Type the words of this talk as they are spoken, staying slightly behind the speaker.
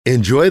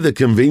Enjoy the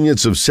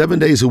convenience of 7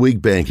 days a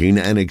week banking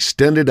and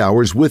extended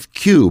hours with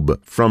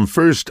Cube from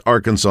First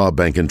Arkansas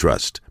Bank and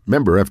Trust.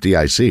 Member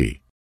FDIC.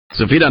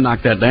 So if he doesn't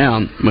knock that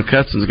down,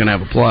 McCutson's going to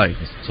have a play.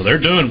 So they're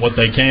doing what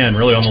they can,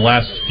 really, on the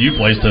last few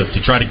plays to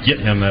try to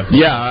get him that play.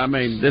 Yeah, I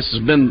mean, this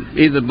has been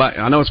either by,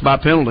 I know it's by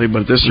penalty,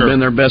 but this has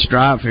been their best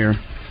drive here.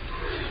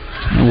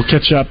 And we'll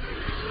catch up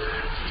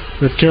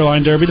with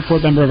Caroline Derby, the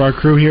fourth member of our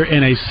crew here,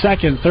 in a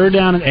second. 3rd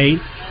down and 8.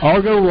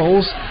 Argo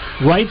rolls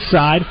right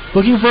side,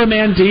 looking for a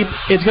man deep.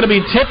 It's going to be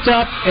tipped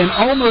up and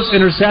almost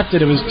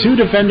intercepted. It was 2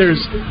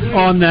 defenders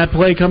on that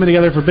play coming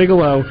together for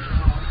Bigelow.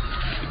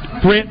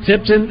 Brant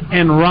Tipton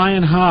and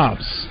Ryan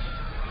Hobbs,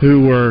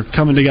 who were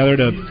coming together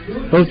to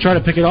both try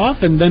to pick it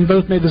off, and then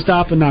both made the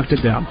stop and knocked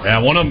it down. Yeah,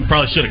 one of them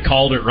probably should have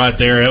called it right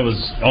there. It was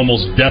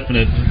almost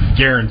definite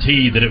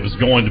guarantee that it was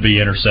going to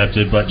be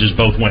intercepted, but just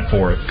both went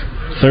for it.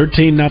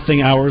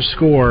 13-0 our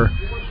score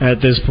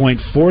at this point.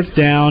 4th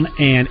down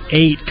and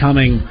 8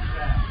 coming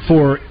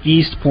for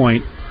East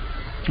Point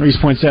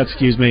Set,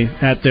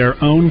 at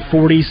their own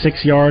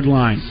 46-yard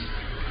line.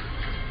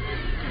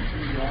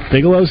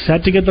 Bigelow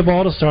set to get the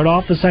ball to start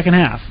off the second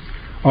half.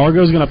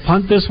 Argo's going to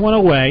punt this one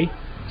away.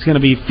 It's going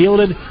to be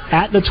fielded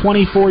at the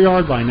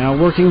 24-yard line. Now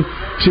working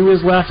to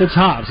his left, it's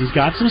Hobbs. He's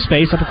got some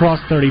space up across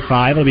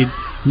 35. It'll be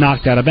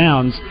knocked out of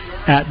bounds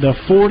at the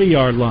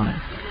 40-yard line.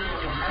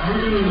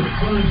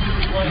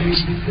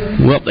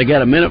 Well, they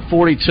got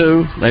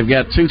 1:42. They've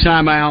got 2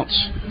 timeouts,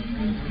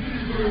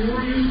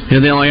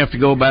 and they only have to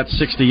go about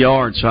 60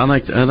 yards. So I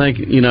think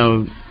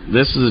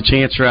this is a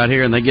chance right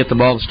here, and they get the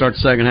ball to start the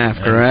second half.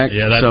 Correct?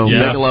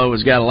 Bigelow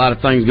has got a lot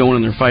of things going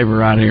in their favor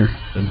right here.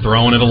 Been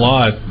throwing it a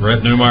lot.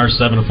 Rhett Newmeyer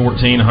 7 of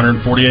 14,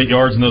 148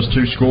 yards in those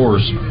 2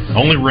 scores.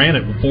 Only ran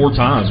it 4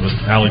 times with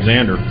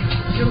Alexander.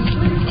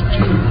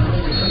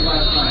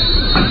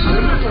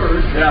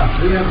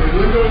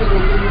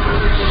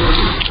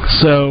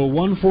 So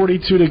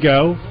 1:42 to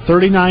go,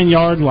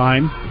 39-yard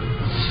line.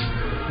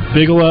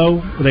 Bigelow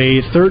with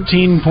a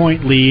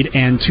 13-point lead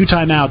and 2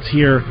 timeouts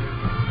here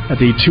at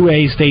the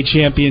 2A state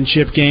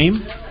championship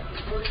game,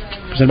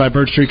 presented by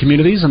Birch Tree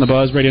Communities on the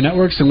Buzz Radio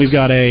Networks. And we've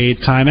got a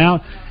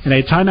timeout, and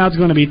a timeout's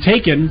going to be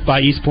taken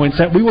by East Point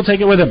Set. We will take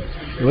it with them.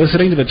 You're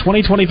listening to the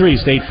 2023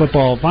 State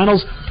Football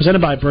Finals,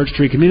 presented by Birch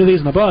Tree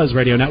Communities on the Buzz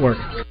Radio Network.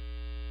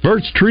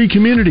 Birch Tree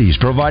Communities,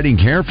 providing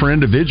care for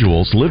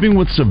individuals living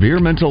with severe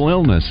mental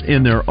illness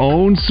in their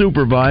own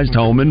supervised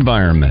home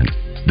environment.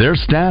 Their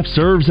staff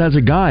serves as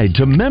a guide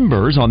to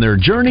members on their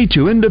journey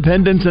to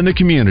independence in the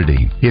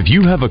community. If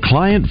you have a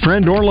client,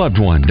 friend, or loved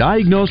one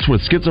diagnosed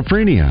with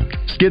schizophrenia,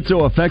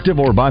 schizoaffective,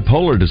 or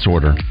bipolar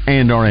disorder,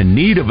 and are in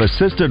need of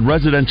assisted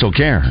residential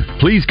care,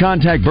 please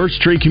contact Birch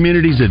Tree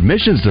Communities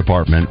Admissions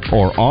Department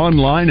or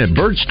online at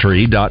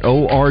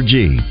birchtree.org.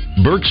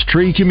 Birch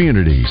Tree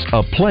Communities,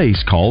 a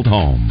place called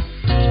home.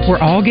 We're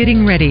all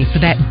getting ready for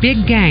that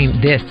big game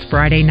this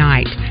Friday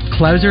night.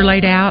 Clothes are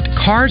laid out,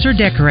 cars are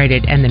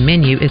decorated, and the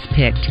menu is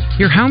picked.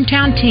 Your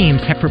hometown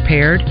teams have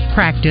prepared,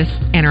 practiced,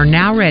 and are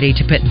now ready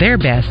to put their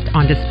best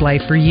on display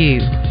for you.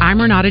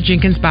 I'm Renata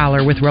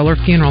Jenkins-Byler with Roller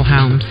Funeral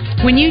Homes.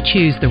 When you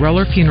choose the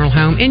Roller Funeral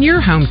Home in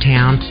your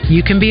hometown,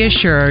 you can be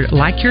assured,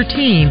 like your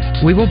team,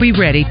 we will be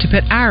ready to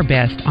put our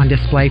best on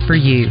display for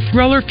you.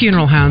 Roller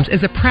Funeral Homes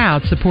is a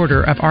proud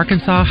supporter of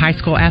Arkansas High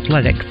School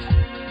athletics.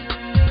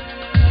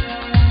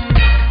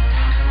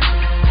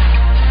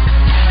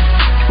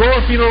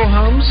 Roller Funeral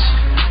Homes,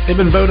 they've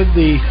been voted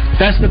the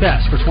best of the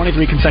best for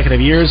 23 consecutive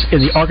years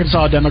in the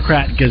Arkansas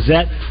Democrat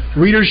Gazette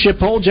readership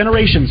poll.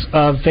 Generations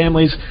of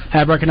families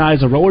have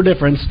recognized the Roller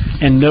difference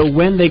and know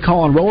when they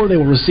call on Roller, they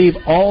will receive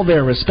all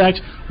their respect.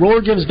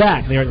 Roller gives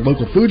back. They are at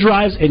local food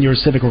drives and your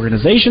civic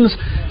organizations,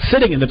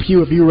 sitting in the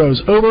pew a few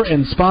rows over,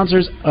 and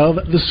sponsors of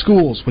the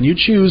schools. When you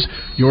choose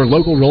your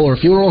local Roller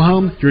Funeral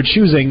Home, you're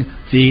choosing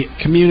the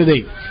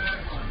community.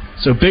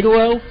 So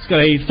Bigelow's got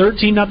a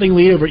 13-0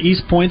 lead over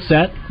East Point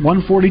Set,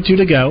 1:42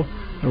 to go.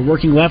 They're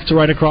working left to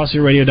right across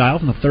your radio dial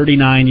from the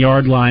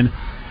 39-yard line,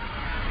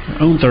 their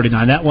own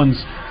 39. That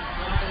one's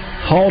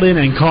hauled in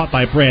and caught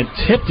by Brant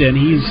Tipton.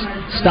 He's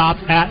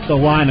stopped at the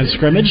line of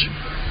scrimmage.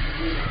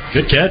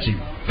 Good catch. He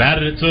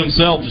batted it to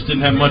himself, just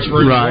didn't have much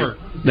room to work.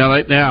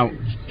 Now,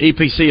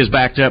 EPC is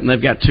backed up, and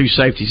they've got 2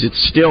 safeties.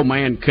 It's still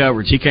man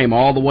coverage. He came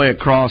all the way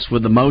across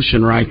with the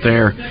motion right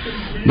there.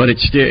 But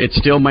it's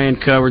still man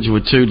coverage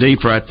with 2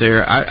 deep right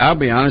there. I'll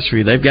be honest with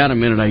you, they've got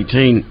him in at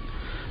 18.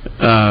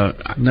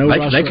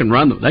 They can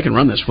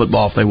run this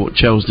football if they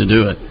chose to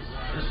do it.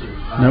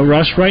 No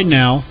rush right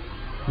now.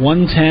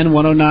 110,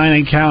 109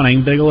 and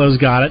counting. Bigelow's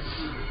got it.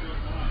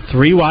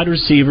 3 wide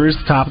receivers,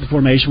 the top of the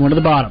formation, 1 to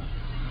the bottom.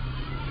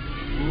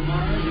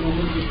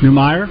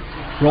 Newmeyer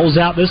rolls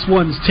out. This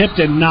one's tipped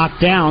and knocked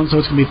down, so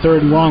it's going to be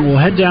 3rd and long. We'll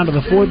head down to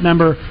the 4th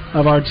member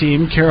of our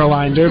team,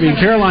 Caroline Derby. And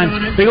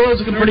Caroline, Bigelow's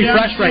looking pretty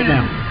fresh right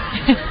now.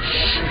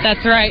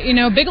 That's right.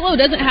 Bigelow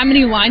doesn't have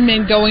many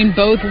linemen going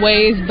both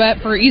ways, but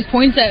for East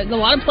Poinsett, a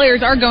lot of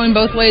players are going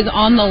both ways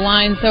on the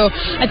line. So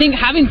I think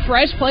having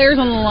fresh players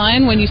on the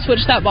line when you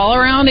switch that ball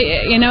around,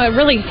 it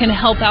really can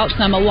help out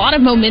some. A lot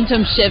of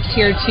momentum shifts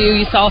here, too.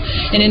 You saw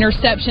an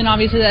interception.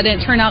 Obviously, that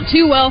didn't turn out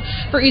too well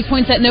for East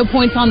Poinsett. No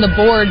points on the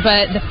board,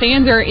 but the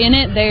fans are in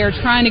it. They are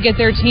trying to get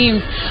their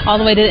teams all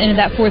the way to the end of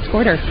that fourth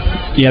quarter.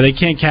 Yeah, they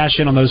can't cash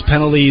in on those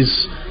penalties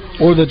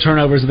or the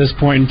turnovers at this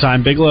point in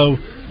time. Bigelow,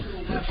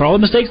 for all the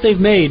mistakes they've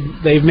made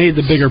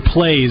the bigger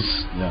plays.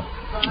 Yeah.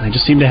 They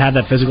just seem to have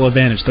that physical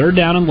advantage. Third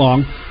down and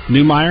long.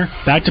 Newmeyer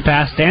back to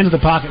pass, stands in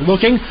the pocket,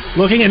 looking,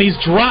 and he's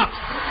dropped.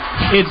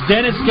 It's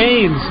Dennis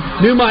Gaines.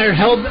 Newmeyer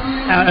held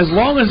as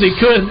long as he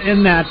could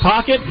in that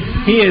pocket.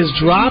 He is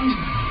dropped.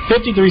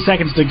 53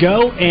 seconds to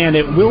go, and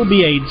it will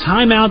be a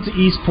timeout to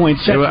East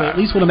Poinsett. So at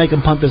least want to make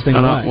them punt this thing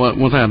away.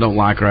 One thing I don't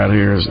like right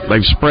here is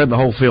they've spread the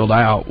whole field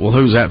out. Well,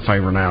 who's that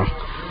favor now?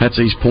 That's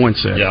East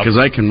Poinsett, because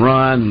they can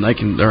run,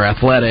 and they're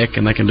athletic,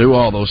 and they can do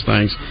all those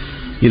things.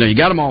 You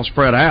got them all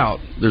spread out.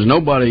 There's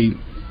nobody.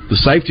 The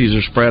safeties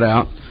are spread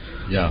out.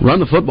 Yeah. Run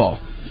the football.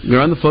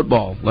 Run the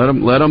football. Let them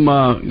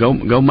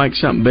go make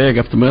something big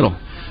up the middle.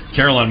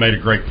 Caroline made a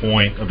great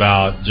point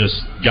about just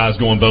guys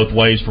going both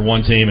ways for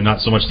one team and not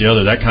so much the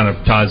other. That kind of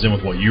ties in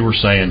with what you were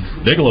saying.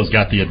 Bigelow's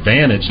got the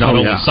advantage, not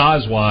only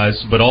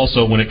size-wise, but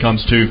also when it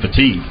comes to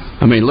fatigue.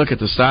 I mean, look at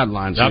the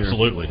sidelines here.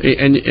 Absolutely.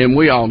 And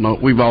we all know,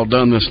 we've all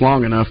done this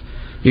long enough,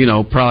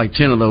 probably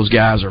 10 of those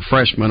guys are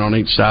freshmen on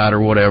each side or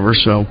whatever,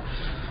 so,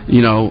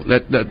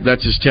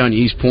 that's just telling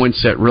you East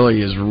Poinsett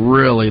really is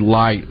really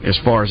light as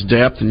far as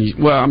depth. And,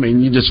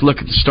 you just look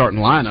at the starting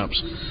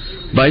lineups.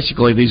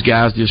 Basically, these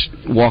guys just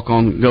go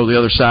to the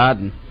other side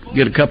and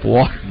get a cup of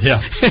water.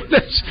 Yeah.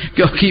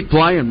 Go keep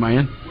playing,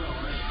 man.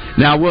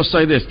 Now, I will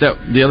say this.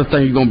 The other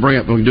thing you're going to bring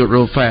up, we can do it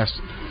real fast.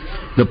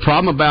 The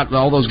problem about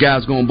all those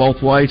guys going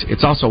both ways,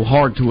 it's also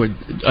hard to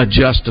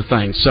adjust to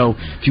things. So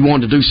if you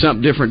wanted to do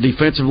something different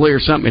defensively or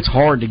something, it's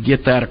hard to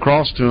get that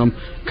across to them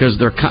because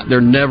they're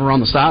never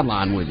on the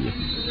sideline with you.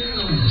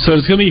 So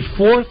it's going to be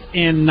 4th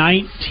and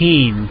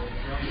 19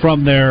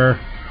 from their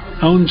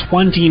own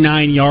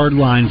 29-yard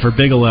line for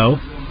Bigelow.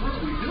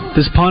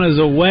 This punt is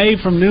away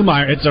from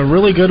Newmeyer. It's a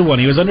really good one.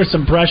 He was under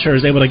some pressure,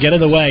 is able to get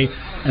it away,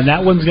 and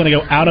that one's going to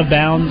go out of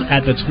bounds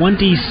at the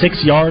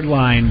 26-yard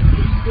line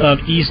of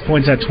East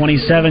Poinsett,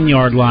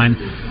 27-yard line.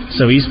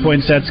 So East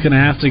Poinsett's going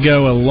to have to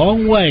go a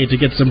long way to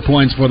get some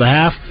points for the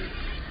half,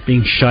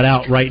 being shut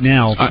out right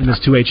now in this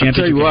 2A championship. I'll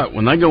tell you what,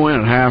 when they go in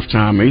at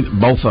halftime,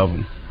 both of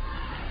them,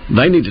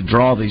 they need to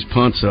draw these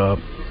punts up,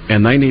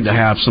 and they need to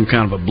have some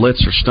kind of a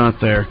blitz or stunt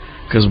there,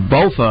 because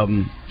both of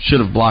them should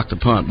have blocked the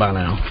punt by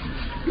now.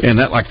 And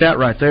that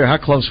right there, how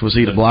close was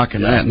he to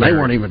blocking that? And they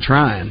weren't even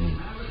trying.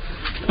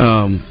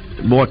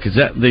 Because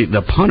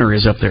the punter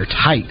is up there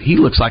tight. He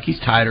looks like he's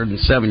tighter than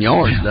 7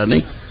 yards, doesn't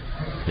he?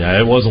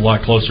 Yeah, it was a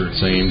lot closer, it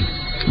seemed.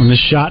 And the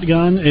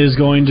shotgun is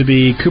going to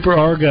be Cooper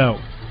Argo.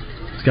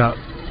 He's got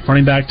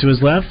running back to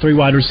his left, 3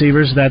 wide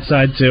receivers that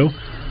side too.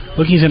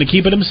 Looking, he's going to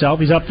keep it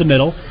himself. He's up the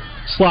middle.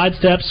 Slide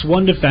steps,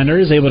 1 defender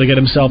is able to get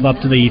himself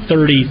up to the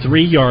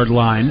 33-yard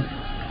line.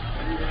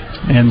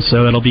 And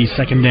so it'll be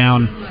 2nd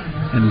down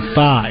and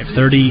 5.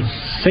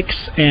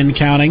 36 and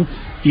counting.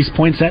 East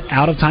Poinsett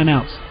out of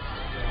timeouts.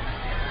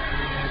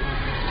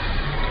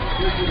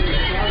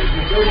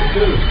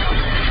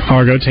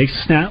 Argo takes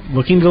a snap,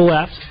 looking to the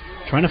left,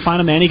 trying to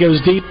find a man. He goes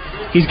deep.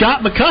 He's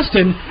got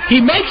McCuston. He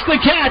makes the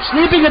catch,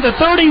 leaping at the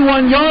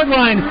 31-yard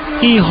line.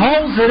 He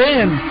hauls it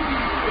in.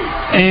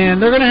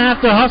 And they're going to have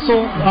to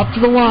hustle up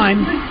to the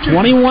line.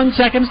 21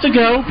 seconds to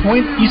go.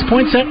 East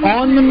Poinsett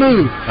on the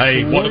move.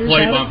 Hey, what a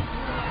play by...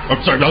 I'm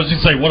sorry, I was going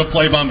to say, what a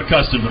play by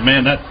McCuston, but,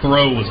 man, that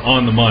throw was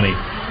on the money.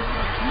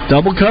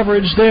 Double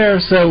coverage there,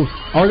 so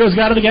Argo's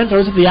got it again,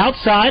 throws it to the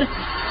outside.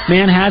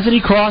 Man has it,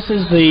 he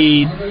crosses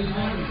the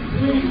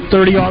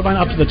 30-yard line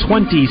up to the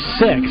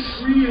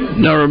 26.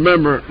 Now,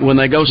 remember, when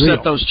they go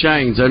set those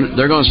chains,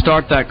 they're going to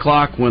start that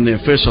clock when the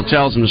official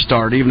tells them to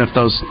start, even if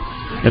those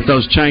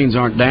chains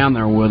aren't down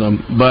there with them.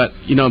 But,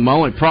 my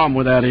only problem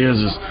with that is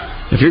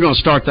if you're going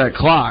to start that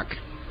clock,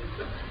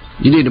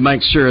 you need to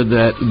make sure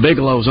that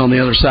Bigelow's on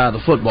the other side of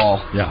the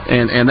football. Yeah.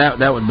 And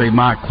that would be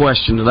my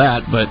question to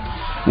that. But,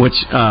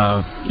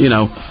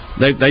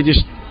 they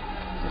just,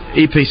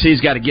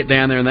 EPC's got to get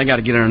down there and they got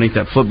to get underneath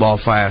that football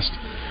fast.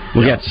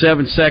 We got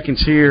 7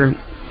 seconds here.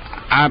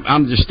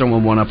 I'm just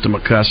throwing one up to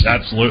McCuston.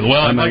 Absolutely.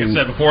 Well, like I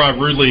said before, I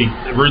rudely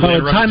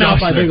timeout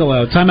by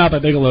Bigelow. Timeout by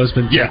Bigelow has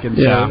been taken.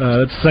 Yeah.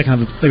 So that's the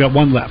second. They got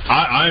one left.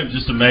 I am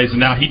just amazed.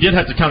 Now, he did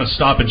have to kind of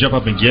stop and jump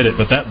up and get it,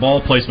 but that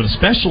ball placement,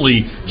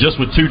 especially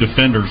just with 2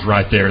 defenders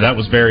right there, that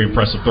was very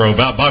impressive throw.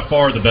 By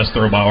far the best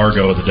throw by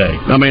Argo of the day.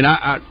 I mean,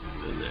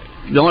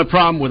 the only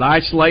problem with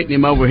isolating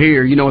him over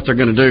here, you know what they're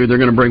going to do? They're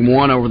going to bring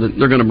one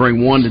they're going to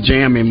bring one to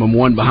jam him and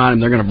one behind him.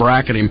 They're going to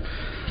bracket him.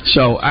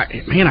 So, I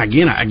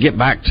get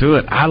back to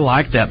it. I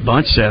like that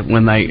bunch set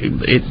when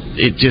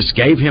it just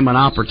gave him an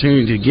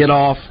opportunity to get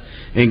off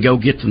and go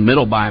get to the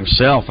middle by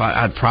himself.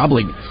 I'd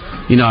probably,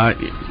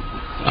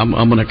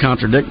 I'm going to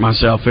contradict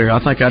myself here. I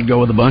think I'd go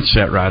with the bunch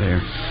set right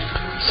here.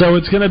 So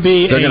it's going to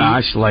be... They're going to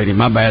isolate him.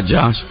 My bad,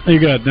 Josh. You're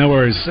good. No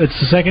worries. It's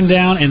the 2nd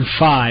down and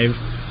 5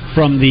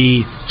 from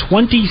the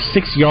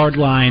 26-yard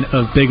line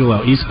of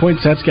Bigelow. East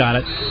Poinset's got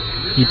it.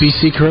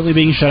 EPC currently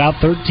being shut out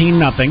 13-0.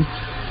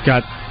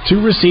 Got 2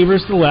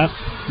 receivers to the left,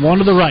 1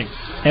 to the right.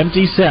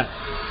 Empty set.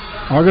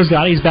 Argo's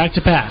got it. He's back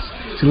to pass.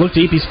 He's going to look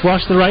deep. He's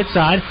flushed to the right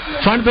side.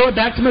 Trying to throw it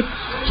back to a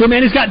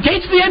man. He's got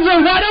Gates in the end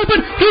zone. Wide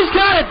open. He's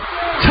got it.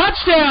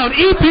 Touchdown,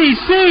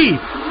 EPC.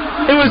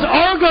 It was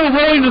Argo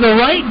rolling to the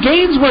right.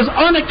 Gaines was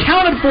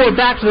unaccounted for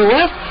back to the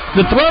left.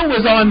 The throw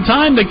was on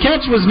time. The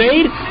catch was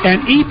made.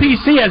 And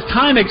EPC, as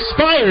time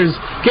expires,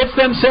 gets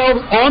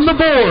themselves on the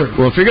board.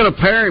 Well, if you're going to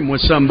pair him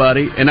with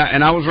somebody, and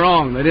I was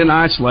wrong, they didn't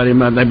isolate him.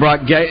 They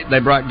brought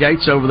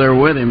Gates over there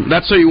with him.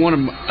 That's who you want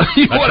to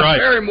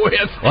pair him with.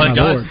 Well,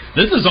 guys,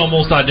 this is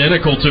almost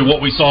identical to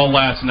what we saw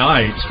last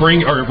night.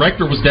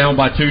 Rector was down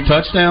by 2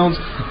 touchdowns.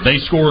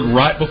 They scored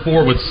right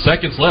before with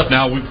seconds left.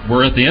 Now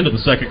we're at the end of the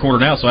second quarter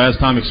now, so as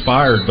time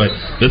expired. But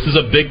this is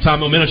a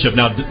big-time momentum shift.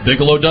 Now,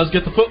 Bigelow does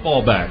get the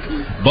football back,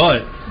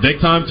 but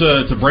big time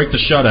to break the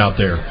shutout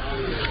there.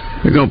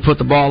 They're going to put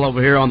the ball over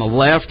here on the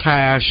left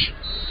hash,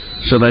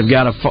 so they've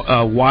got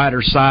a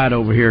wider side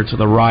over here to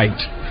the right.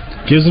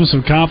 Gives them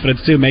some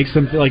confidence, too. Makes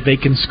them feel like they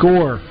can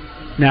score.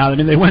 Now, I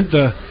mean, they went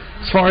as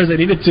far as they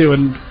needed to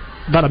in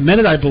about a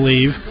minute, I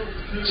believe.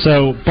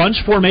 So, bunch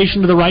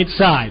formation to the right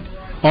side.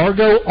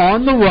 Argo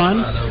on the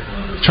run,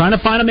 trying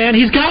to find a man.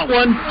 He's got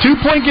one.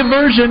 2-point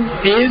conversion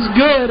is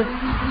good.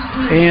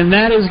 And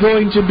that is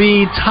going to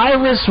be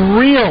Tyrus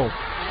Real,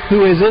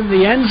 who is in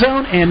the end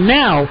zone. And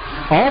now,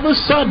 all of a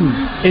sudden,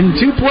 in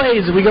 2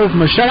 plays, we go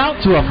from a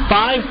shutout to a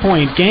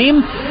 5-point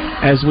game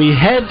as we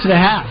head to the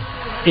half.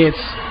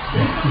 It's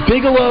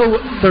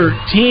Bigelow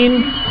 13,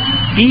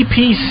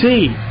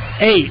 EPC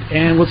 8.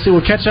 And let's see,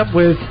 we'll catch up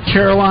with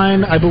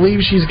Caroline. I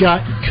believe she's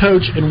got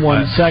Coach in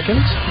 1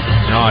 second.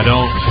 No, I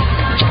don't.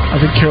 I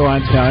think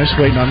Caroline's down. Just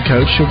waiting on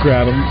Coach. She'll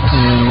grab him in 1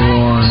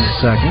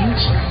 second.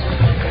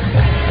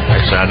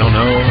 Actually, I don't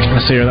know. I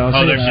see her.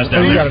 There's just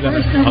down there. I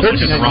was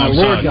looking at the wrong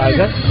side. Guys,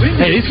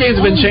 hey, these games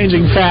have been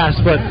changing fast,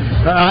 but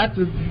I have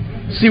to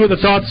see what the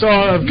thoughts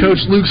are of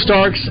Coach Luke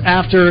Starks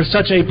after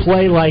such a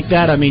play like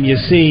that. I mean, you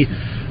see,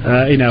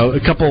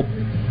 a couple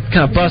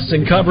kind of busts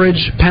in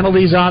coverage,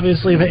 penalties,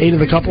 obviously, 8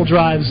 of the couple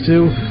drives,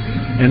 too.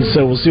 And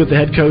so we'll see what the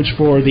head coach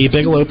for the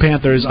Bigelow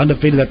Panthers,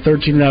 undefeated at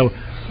 13-0,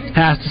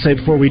 has to say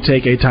before we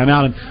take a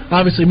timeout. And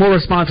obviously more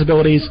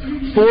responsibilities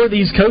for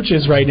these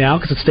coaches right now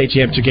because it's a state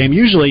championship game.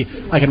 Usually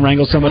I can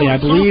wrangle somebody.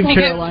 I believe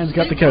Caroline's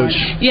got the coach.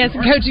 Yes,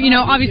 Coach,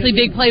 obviously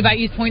big play by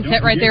East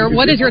Poinsett right there.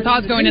 What is your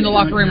thoughts going in the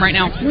locker room right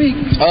now? We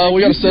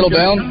got to settle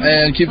down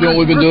and keep doing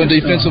what we've been doing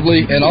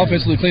defensively and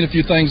offensively, clean a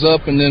few things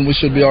up, and then we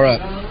should be all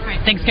right. All right,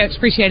 thanks, Coach.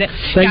 Appreciate it.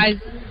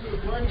 Guys.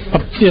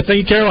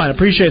 Thank you, Caroline.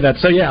 Appreciate that.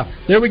 So,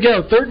 there we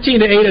go.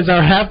 13-8 is our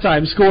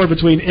halftime score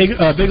between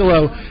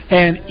Bigelow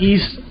and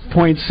East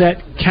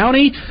Poinsett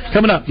County.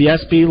 Coming up, the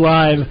SB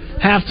Live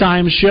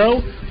halftime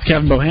show.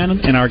 Kevin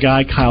Bohannon and our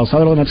guy Kyle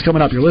Sutherland. That's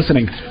coming up. You're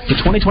listening to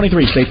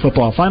 2023 State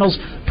Football Finals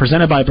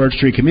presented by Birch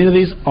Tree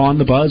Communities on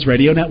the Buzz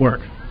Radio Network.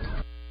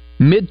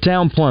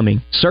 Midtown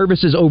Plumbing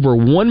services over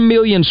 1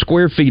 million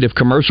square feet of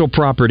commercial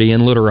property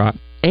in Little Rock.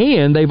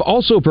 And they've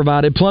also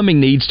provided plumbing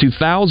needs to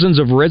thousands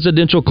of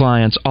residential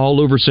clients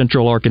all over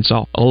Central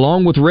Arkansas.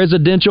 Along with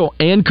residential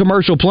and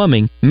commercial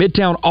plumbing,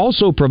 Midtown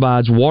also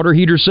provides water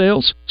heater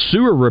sales,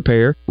 sewer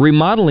repair,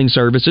 remodeling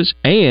services,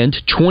 and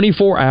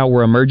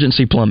 24-hour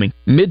emergency plumbing.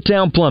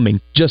 Midtown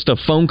Plumbing, just a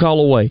phone call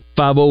away.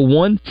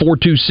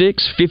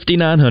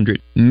 501-426-5900.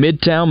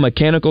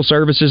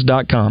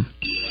 MidtownMechanicalServices.com.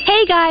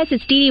 Hey guys,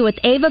 it's Dee Dee with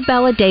Ava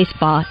Bella Day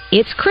Spa.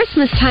 It's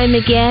Christmas time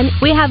again.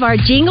 We have our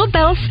Jingle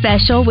Bell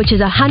Special, which is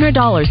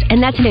 $100,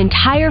 and that's an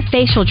entire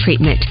facial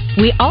treatment.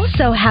 We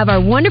also have our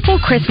wonderful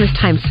Christmas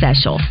time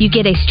special. You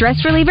get a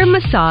stress reliever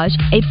massage,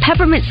 a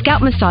peppermint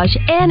scalp massage,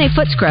 and a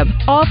foot scrub,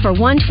 all for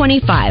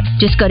 $125.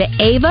 Just go to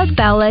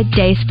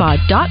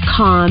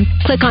AvaBellaDaySpa.com,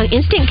 click on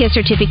Instant Gift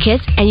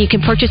Certificates, and you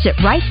can purchase it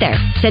right there.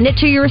 Send it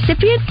to your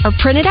recipient or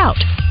print it out.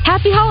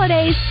 Happy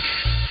holidays!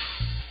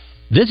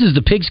 This is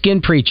the Pigskin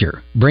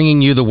Preacher,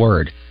 bringing you the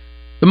word.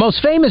 The most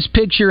famous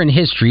picture in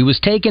history was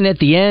taken at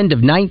the end of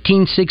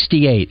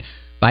 1968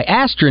 by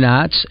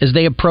astronauts as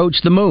they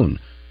approached the moon.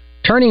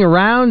 Turning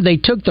around, they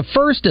took the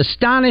first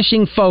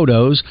astonishing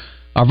photos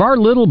of our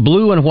little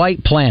blue and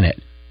white planet.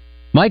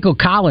 Michael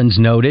Collins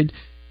noted,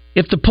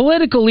 if the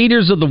political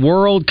leaders of the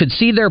world could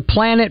see their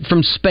planet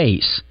from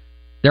space,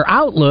 their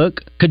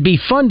outlook could be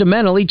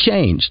fundamentally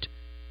changed.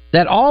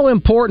 That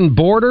all-important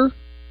border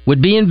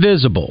would be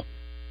invisible.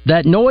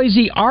 That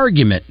noisy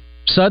argument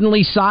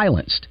suddenly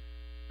silenced.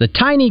 The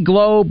tiny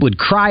globe would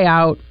cry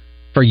out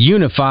for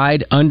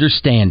unified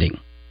understanding.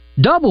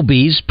 Double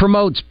B's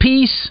promotes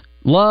peace,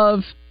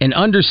 love, and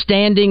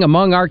understanding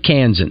among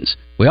Arkansans.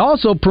 We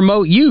also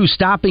promote you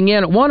stopping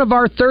in at one of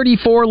our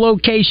 34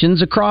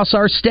 locations across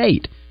our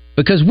state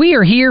because we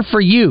are here for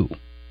you.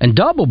 And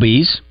Double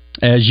B's,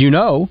 as you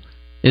know,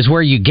 is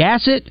where you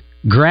gas it,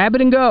 grab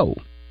it, and go.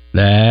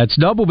 That's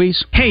Double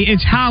B's. Hey,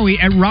 it's Howie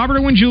at Robert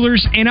Owen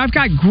Jewelers, and I've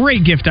got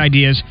great gift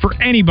ideas for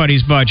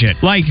anybody's budget.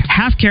 Like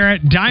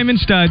half-carat diamond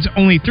studs,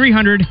 only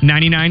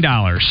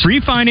 $399. Free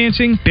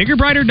financing, bigger,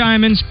 brighter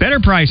diamonds, better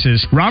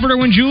prices. Robert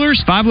Owen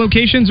Jewelers, 5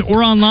 locations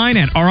or online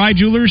at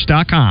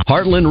rijewelers.com.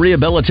 Heartland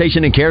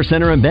Rehabilitation and Care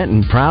Center in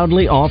Benton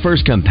proudly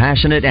offers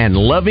compassionate and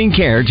loving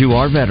care to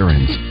our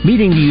veterans,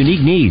 meeting the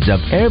unique needs of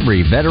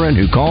every veteran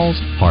who calls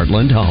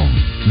Heartland home.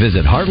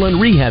 Visit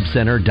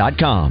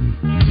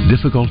heartlandrehabcenter.com.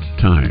 Difficult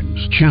times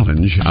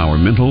challenge our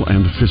mental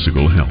and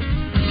physical health.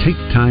 Take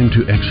time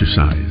to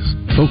exercise.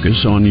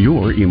 Focus on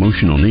your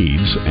emotional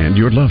needs and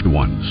your loved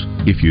ones.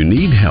 If you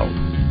need help,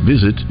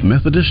 visit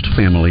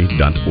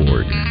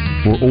MethodistFamily.org.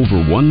 For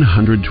over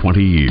 120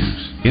 years,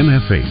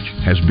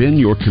 MFH has been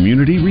your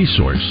community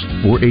resource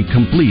for a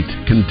complete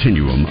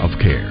continuum of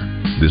care.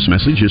 This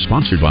message is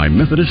sponsored by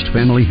Methodist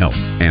Family Health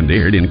and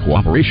aired in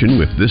cooperation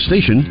with this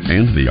station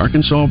and the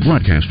Arkansas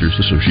Broadcasters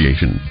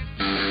Association.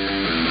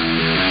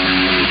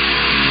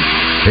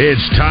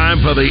 It's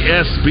time for the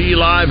SB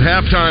Live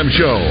Halftime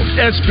Show.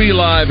 SB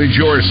Live is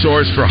your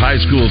source for high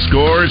school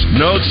scores,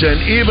 notes,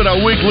 and even a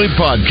weekly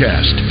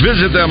podcast.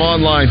 Visit them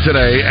online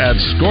today at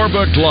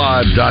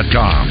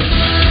scorebooklive.com.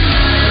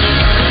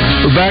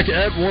 We're back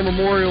at War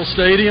Memorial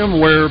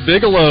Stadium, where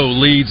Bigelow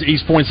leads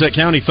East Poinsett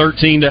County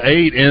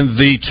 13-8 in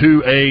the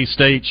 2A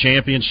state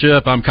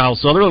championship. I'm Kyle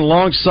Sutherland,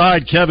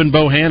 alongside Kevin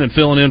Bohannon,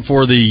 filling in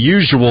for the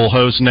usual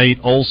host, Nate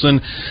Olson.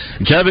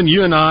 And Kevin,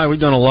 you and I, we've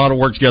done a lot of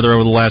work together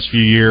over the last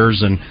few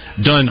years and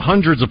done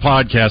hundreds of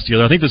podcasts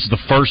together. I think this is the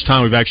first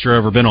time we've actually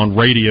ever been on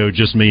radio,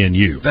 just me and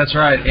you. That's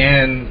right,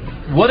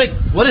 and what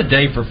a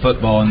day for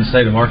football in the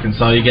state of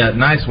Arkansas. You got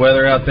nice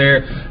weather out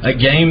there, a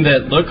game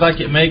that looked like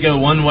it may go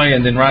one way,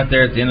 and then right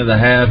there at the end of the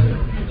half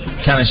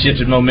kind of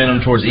shifted momentum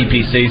towards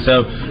EPC.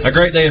 So a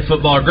great day of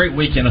football, a great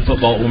weekend of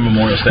football at War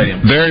Memorial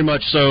Stadium. Very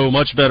much so,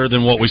 much better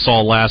than what we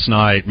saw last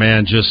night.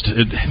 Man, just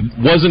it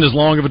wasn't as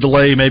long of a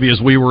delay maybe as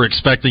we were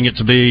expecting it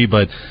to be,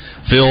 but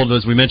field,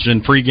 as we mentioned in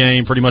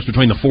pregame, pretty much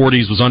between the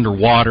 40s, was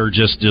underwater,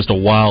 just a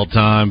wild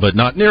time, but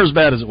not near as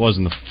bad as it was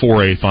in the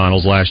 4A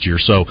finals last year.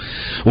 So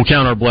we'll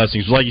count our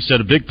blessings. Like you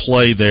said, a big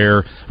play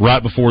there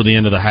right before the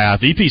end of the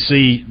half.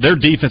 EPC, their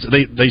defense,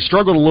 they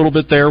struggled a little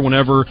bit there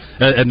whenever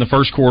in the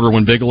first quarter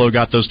when Bigelow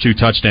got those 2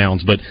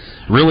 touchdowns, but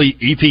really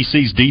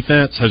EPC's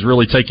defense has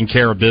really taken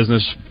care of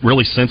business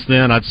really since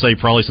then. I'd say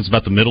probably since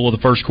about the middle of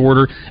the first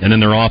quarter, and then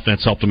their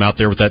offense helped them out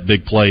there with that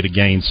big play to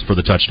Gaines for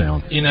the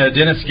touchdown. You know,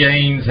 Dennis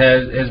Gaines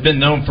has been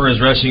known for his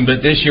rushing,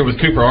 but this year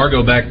with Cooper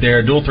Argo back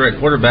there, dual threat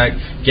quarterback,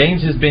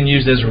 Gaines has been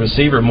used as a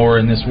receiver more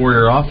in this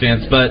Warrior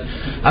offense. But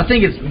I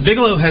think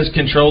Bigelow has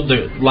controlled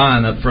the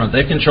line up front.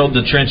 They've controlled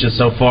the trenches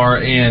so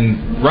far,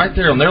 and right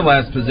there on their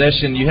last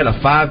possession, you had a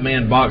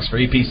 5-man box for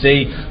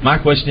EPC. My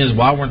question is,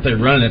 why weren't they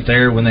running it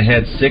there when they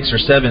had 6 or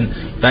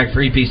 7 back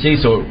for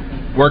EPC? So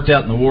it worked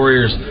out in the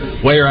Warriors'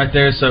 way right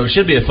there, so it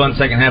should be a fun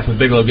second half with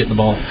Bigelow getting the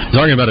ball.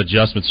 Talking about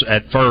adjustments,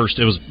 at first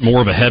it was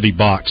more of a heavy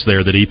box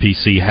there that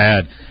EPC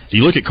had.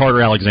 You look at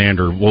Carter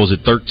Alexander, what was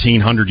it,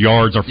 1,300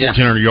 yards or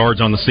 1,400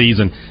 yards on the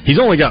season. He's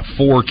only got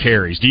 4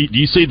 carries. Do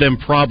you see them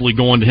probably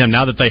going to him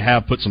now that they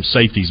have put some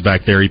safeties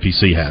back there,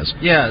 EPC has?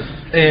 Yeah,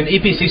 and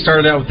EPC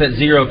started out with that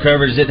zero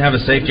coverage, didn't have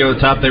a safety over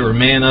the top. They were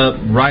man up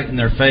right in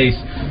their face.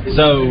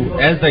 So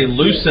as they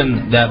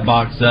loosen that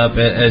box up,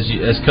 as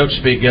coach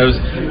speak goes,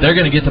 they're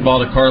going to get the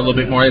ball to Carter a little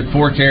bit more. He had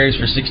 4 carries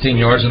for 16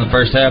 yards in the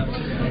first half.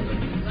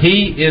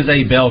 He is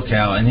a bell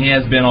cow, and he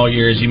has been all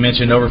year, as you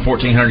mentioned, over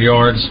 1,400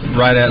 yards,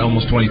 right at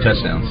almost 20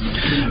 touchdowns.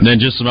 And then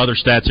just some other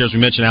stats here. As we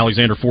mentioned,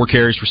 Alexander, 4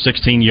 carries for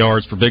 16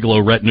 yards. For Bigelow,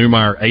 Rhett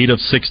Newmeyer, 8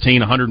 of 16,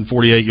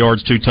 148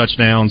 yards, 2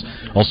 touchdowns.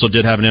 Also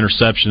did have an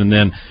interception. And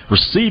then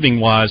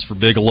receiving-wise for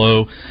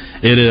Bigelow,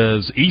 it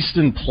is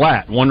Easton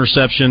Platt, 1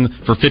 reception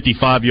for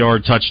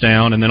 55-yard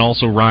touchdown. And then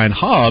also Ryan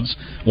Hobbs,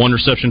 1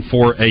 reception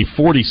for a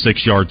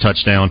 46-yard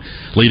touchdown.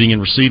 Leading in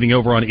receiving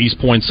over on East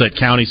Poinsett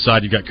County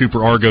side, you've got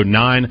Cooper Argo,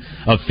 9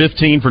 of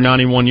 15 for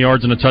 91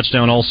 yards and a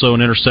touchdown, also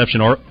an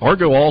interception.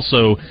 Argo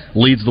also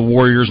leads the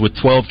Warriors with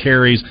 12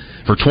 carries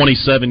for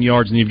 27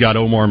 yards, and you've got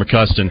Omar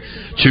McCuston,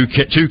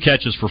 2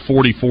 catches for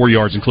 44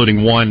 yards,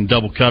 including 1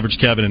 double coverage,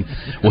 Kevin. And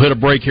we'll hit a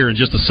break here in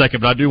just a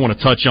second, but I do want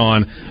to touch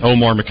on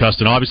Omar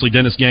McCuston. Obviously,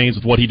 Dennis Gaines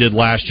with what he did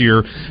last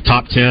year,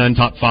 top 10,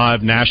 top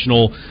 5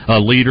 national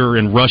leader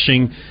in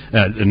rushing,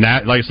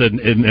 like I said,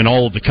 in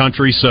all of the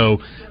country. So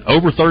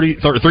over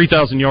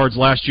 3,000 yards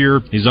last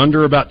year. He's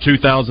under about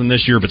 2,000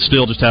 this year, but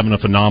still just having a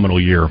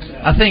phenomenal year.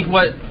 I think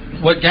what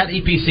got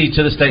EPC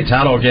to the state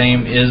title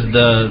game is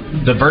the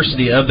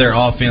diversity of their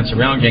offense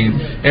around Gaines.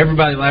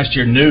 Everybody last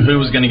year knew who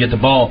was going to get the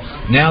ball.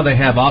 Now they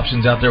have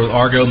options out there with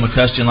Argo,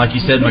 McCuston. Like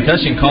you said,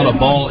 McCuston caught a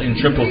ball in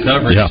triple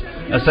coverage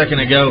a second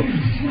ago.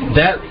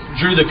 That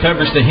drew the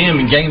coverage to him,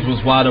 and Gaines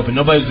was wide open.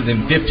 Nobody was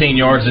within 15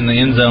 yards in the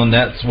end zone.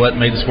 That's what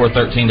made the score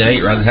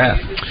 13-8 right at half.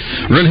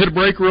 We're going to hit a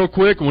break real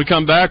quick. When we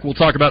come back, we'll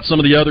talk about some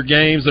of the other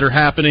games that are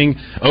happening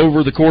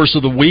over the course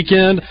of the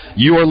weekend.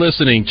 You are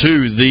listening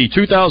to the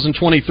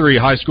 2023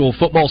 High School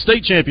Football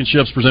State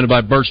Championships presented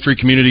by Birch Tree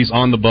Communities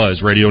on the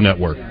Buzz Radio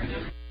Network.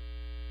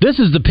 This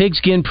is the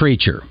Pigskin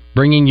Preacher,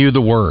 bringing you the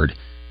word.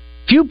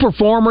 Few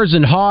performers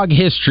in hog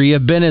history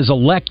have been as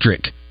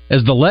electric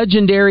as the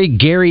legendary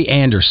Gary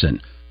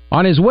Anderson.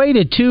 On his way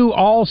to 2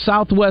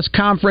 All-Southwest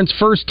Conference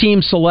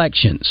first-team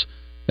selections,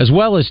 as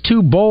well as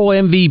 2 bowl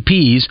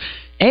MVPs,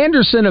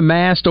 Anderson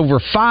amassed over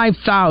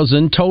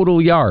 5,000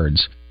 total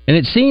yards, and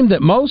it seemed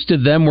that most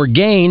of them were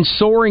gained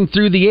soaring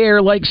through the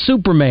air like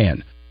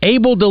Superman,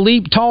 able to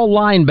leap tall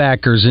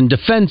linebackers and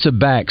defensive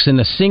backs in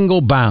a single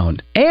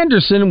bound.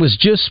 Anderson was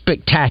just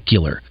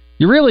spectacular.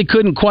 You really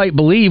couldn't quite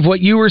believe what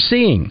you were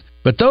seeing.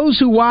 But those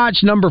who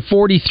watched number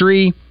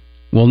 43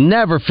 will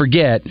never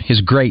forget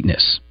his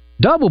greatness.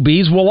 Double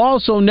B's will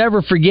also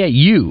never forget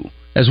you,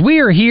 as we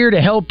are here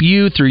to help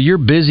you through your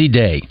busy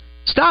day.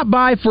 Stop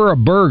by for a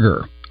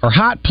burger or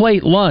hot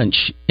plate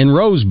lunch in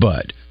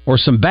Rosebud, or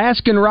some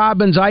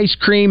Baskin-Robbins ice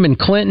cream in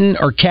Clinton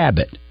or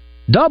Cabot.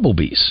 Double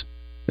B's.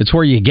 It's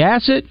where you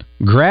gas it,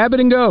 grab it,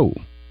 and go.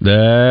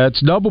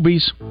 That's Double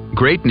B's.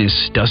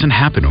 Greatness doesn't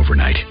happen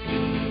overnight.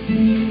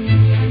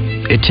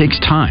 It takes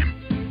time,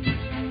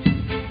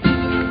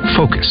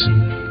 focus,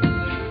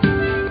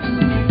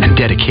 and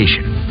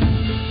dedication.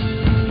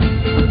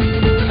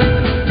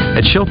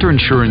 At Shelter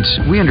Insurance,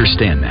 we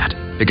understand that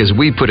because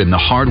we put in the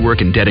hard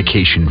work and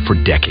dedication for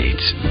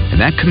decades. And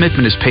that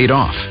commitment is paid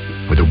off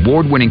with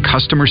award-winning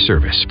customer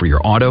service for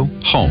your auto,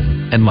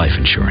 home, and life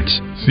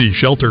insurance. See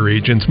Shelter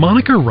agents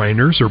Monica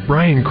Reiners or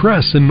Brian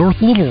Kress in North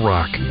Little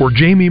Rock or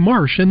Jamie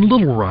Marsh in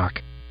Little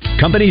Rock.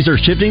 Companies are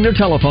shifting their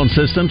telephone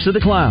systems to the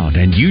cloud,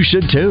 and you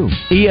should too.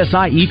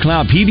 ESI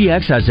eCloud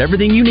PBX has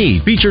everything you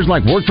need. Features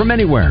like work from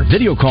anywhere,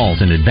 video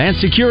calls, and advanced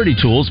security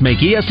tools make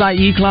ESI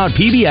eCloud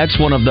PBX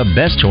one of the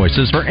best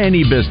choices for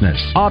any business.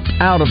 Opt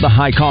out of the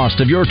high cost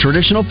of your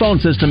traditional phone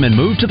system and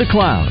move to the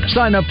cloud.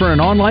 Sign up for an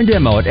online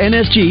demo at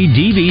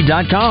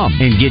nsgdv.com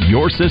and get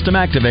your system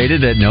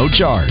activated at no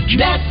charge.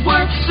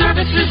 Network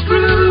Services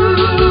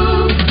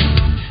Group.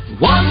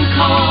 One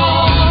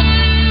call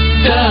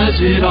does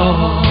it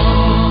all.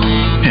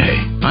 Hey,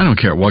 I don't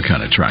care what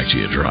kind of tractor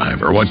you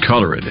drive or what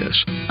color it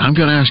is. I'm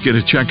going to ask you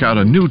to check out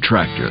a new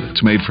tractor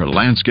that's made for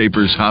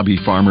landscapers, hobby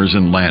farmers,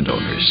 and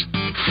landowners.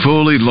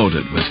 Fully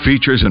loaded with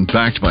features and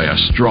backed by a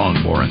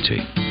strong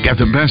warranty. Get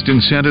the best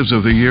incentives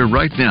of the year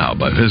right now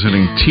by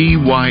visiting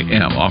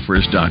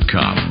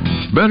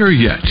TYMOffers.com. Better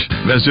yet,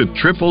 visit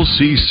Triple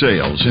C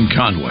Sales in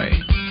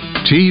Conway.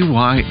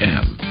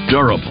 TYM.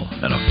 Durable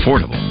and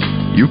affordable.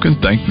 You can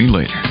thank me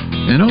later.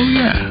 And oh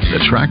yeah, the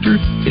tractor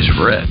is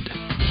red.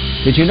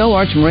 Did you know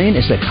Arch Marine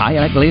is the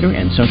kayak leader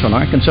in Central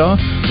Arkansas?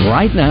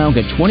 Right now,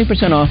 get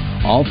 20% off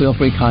all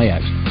feel-free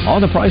kayaks. All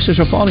the prices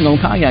are falling on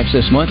kayaks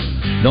this month.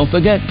 Don't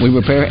forget, we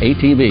repair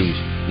ATVs.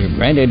 Your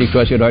granddaddy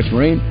trusted Arch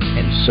Marine,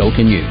 and so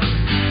can you.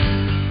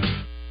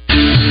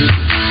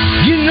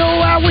 You know,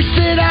 I wish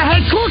that I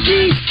had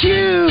Corky's Q.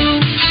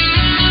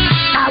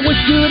 I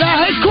wish that I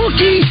had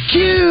Corky's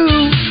Q.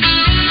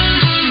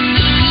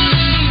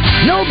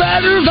 No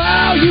better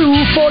value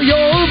for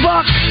your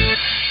buck.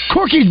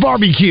 Corky's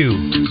Barbecue.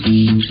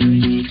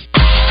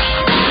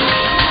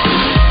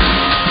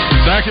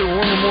 Back at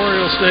War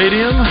Memorial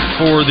Stadium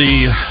for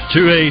the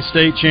 2A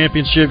state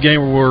championship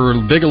game where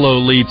Bigelow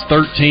leads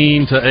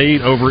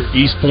 13-8 over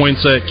East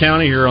Poinsett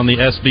County here on the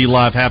SB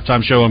Live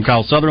halftime show. I'm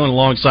Kyle Sutherland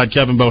alongside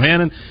Kevin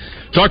Bohannon.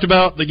 Talked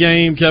about the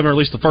game, Kevin, or at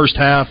least the first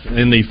half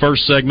in the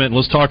first segment.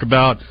 Let's talk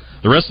about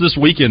the rest of this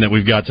weekend that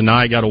we've got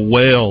tonight. Got a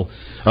whale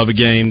of a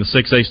game, the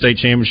 6A state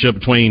championship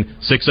between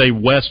 6A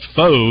West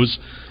foes,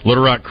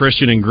 Little Rock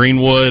Christian and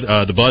Greenwood.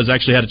 The Buzz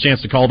actually had a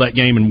chance to call that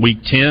game in Week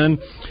 10.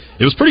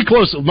 It was pretty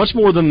close, much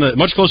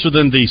closer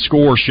than the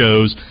score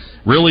shows.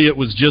 Really, it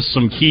was just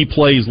some key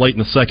plays late in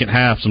the second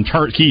half, some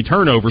key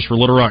turnovers for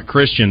Little Rock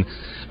Christian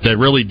that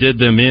really did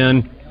them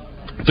in.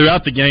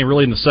 Throughout the game,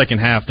 really in the second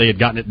half, they had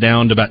gotten it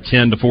down to about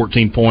 10 to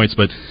 14 points,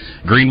 but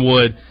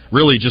Greenwood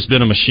really just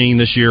been a machine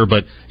this year.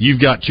 But you've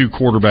got 2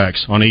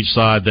 quarterbacks on each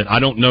side that I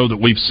don't know that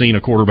we've seen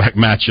a quarterback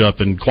matchup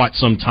in quite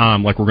some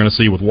time like we're going to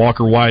see with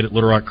Walker White at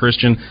Little Rock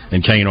Christian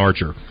and Kane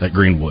Archer at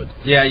Greenwood.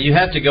 Yeah, you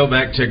have to go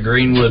back to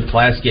Greenwood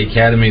Pulaski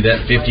Academy,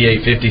 that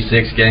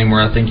 58-56 game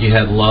where I think you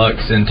had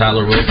Lux and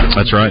Tyler Wilson.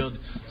 That's right.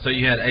 So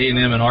you had A&M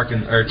and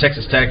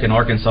Texas Tech and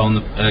Arkansas on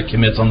the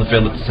commits on the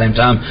field at the same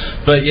time.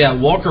 But, yeah,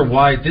 Walker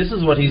White, this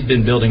is what he's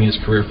been building his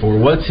career for.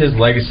 What's his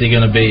legacy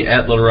going to be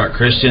at Little Rock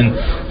Christian?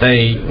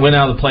 They went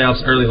out of the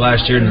playoffs early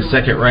last year in the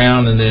second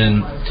round, and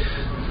then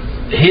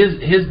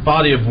his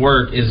body of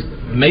work is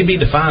may be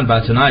defined by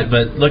tonight,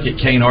 but look at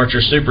Kane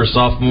Archer, super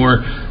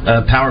sophomore,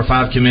 Power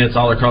 5 commits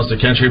all across the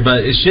country,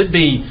 but it should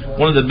be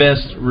one of the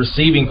best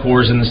receiving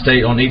corps in the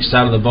state on each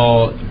side of the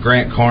ball.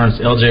 Grant Carnes,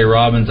 L.J.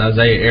 Robbins,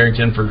 Isaiah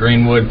Arrington for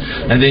Greenwood,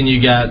 and then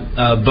you got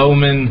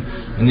Bowman,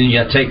 and then you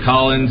got Tate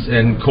Collins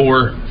and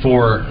Core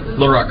for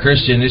Little Rock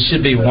Christian. It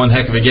should be one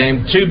heck of a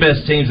game. 2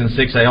 best teams in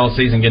 6A all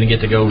season going to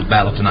get to go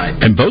battle tonight.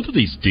 And both of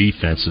these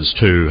defenses,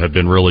 too, have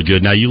been really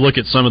good. Now, you look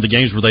at some of the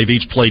games where they've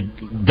each played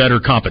better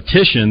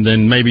competition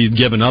than maybe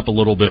given up a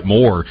little bit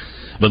more.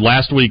 But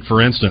last week,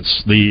 for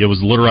instance, it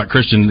was Little Rock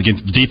Christian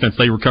against the defense.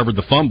 They recovered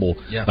the fumble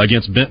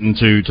against Benton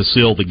to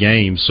seal the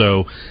game.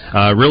 So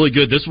really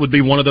good. This would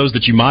be one of those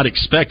that you might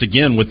expect,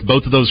 again, with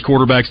both of those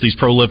quarterbacks, these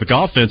prolific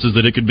offenses,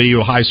 that it could be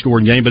a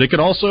high-scoring game, but it could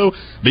also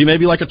be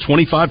maybe like a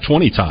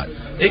 25-20 tie.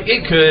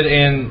 It could,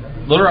 and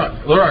Little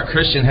Rock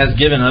Christian has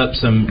given up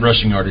some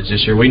rushing yardage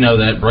this year. We know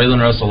that.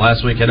 Braylon Russell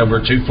last week had over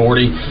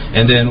 240,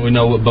 and then we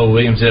know what Bo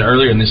Williams did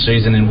earlier in this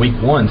season in Week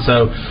 1.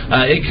 So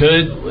it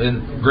could,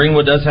 and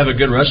Greenwood does have a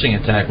good rushing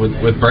attack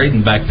with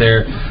Braden back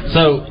there.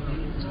 So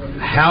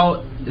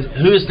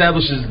who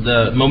establishes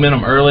the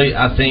momentum early,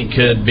 I think,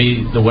 could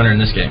be the winner in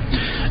this game.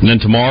 And then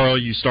tomorrow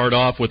you start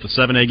off with the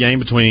 7A game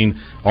between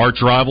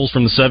arch rivals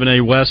from the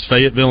 7A West,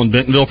 Fayetteville and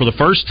Bentonville. For the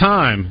first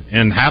time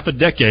in half a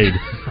decade,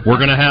 we're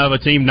going to have a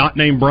team not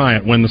named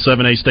Bryant win the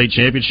 7A state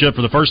championship.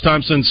 For the first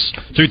time since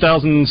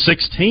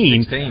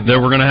 2016, that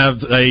we're going to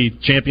have a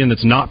champion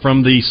that's not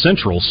from the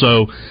Central.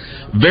 So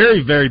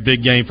very, very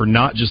big game for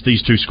not just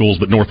these two schools,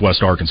 but Northwest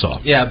Arkansas.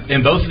 Yeah,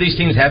 and both of these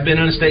teams have been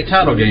in a state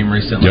title game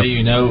recently. Yep.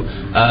 You know,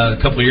 a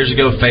couple of years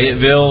ago,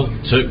 Fayetteville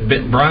took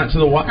Bryant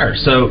to the wire.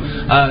 So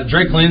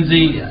Drake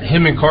Lindsey,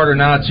 him and Carter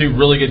Nye, two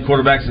really good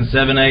quarterbacks in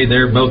 7A.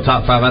 They're both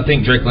top 5. I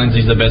think Drake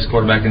Lindsey's the best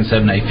quarterback in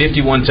 7A.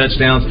 51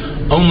 touchdowns,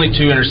 only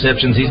 2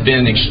 interceptions. He's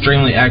been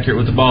extremely accurate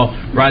with the ball,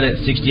 right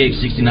at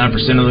 68-69%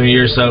 of the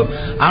year. So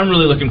I'm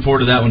really looking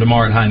forward to that one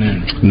tomorrow at high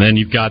noon. And then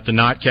you've got the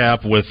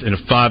nightcap in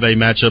a 5A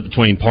matchup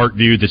between Parkview,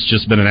 that's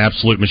just been an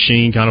absolute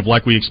machine, kind of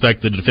like we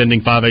expect the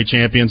defending 5A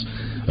champions,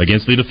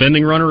 against the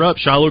defending runner-up,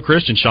 Shiloh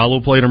Christian. Shiloh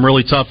played them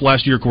really tough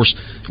last year. Of course,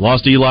 you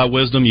lost Eli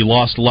Wisdom, you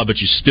lost a lot, but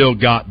you still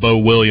got Bo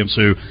Williams,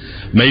 who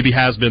maybe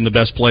has been the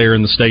best player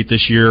in the state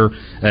this year.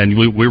 And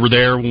we were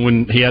there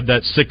when he had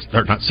that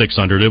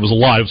 600. It was a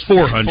lot. It was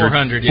 400.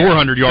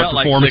 400-yard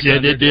performance.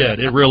 Like it did.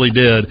 It really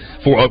did.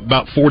 For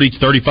about 40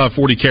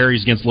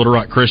 carries against Little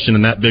Rock Christian,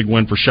 and that big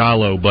win for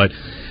Shiloh. But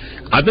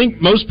I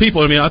think most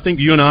people, I think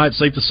you and I, it's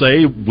safe to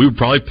say, we would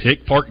probably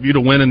pick Parkview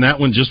to win in that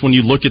one just when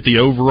you look at the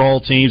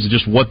overall teams and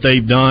just what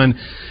they've done.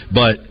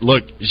 But,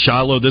 look,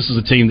 Shiloh, this is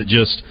a team that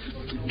just,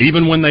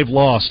 even when they've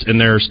lost in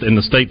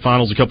the state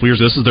finals a couple years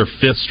ago, this is their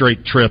 5th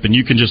straight trip, and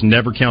you can just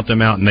never count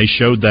them out, and they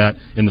showed that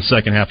in the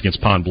second half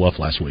against Pine Bluff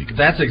last week.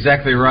 That's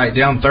exactly right.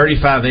 Down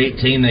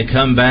 35-18, they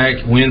come back,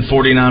 win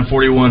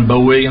 49-41.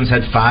 Bo Williams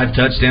had 5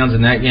 touchdowns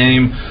in that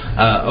game,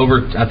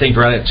 over, I think,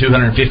 right at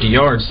 250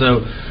 yards.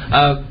 So,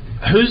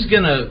 Who's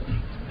gonna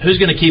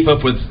keep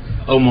up with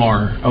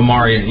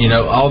Omari? You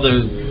know, all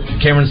the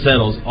Cameron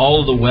Settles,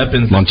 all of the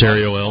weapons.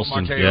 Montario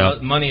Elston,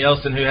 Money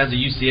Elston, who has a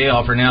UCA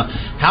offer now.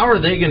 How are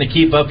they going to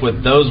keep up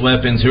with those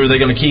weapons? Who are they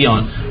going to key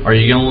on? Are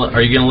you going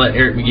to let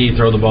Eric McGee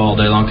throw the ball all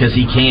day long? Because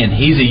he can.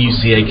 He's a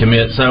UCA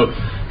commit. So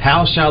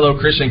how Shiloh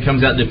Christian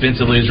comes out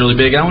defensively is really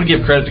big. I want to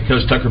give credit to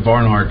Coach Tucker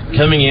Barnhart.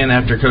 Coming in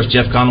after Coach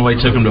Jeff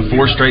Conaway took them to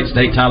 4 straight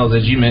state titles,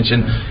 as you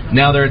mentioned.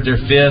 Now they're at their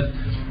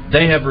 5th.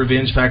 They have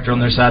revenge factor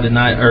on their side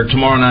tonight or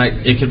tomorrow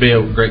night. It could be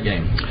a great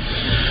game.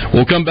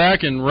 We'll come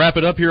back and wrap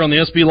it up here on the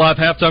SB Live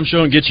Halftime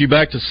Show and get you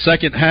back to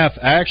second half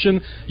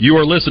action. You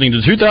are listening to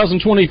the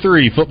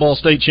 2023 Football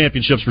State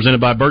Championships presented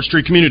by Birch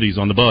Street Communities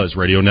on the Buzz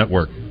Radio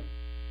Network.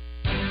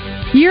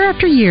 Year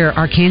after year,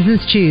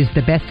 Arkansans choose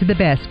the best of the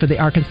best for the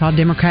Arkansas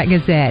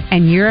Democrat-Gazette.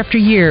 And year after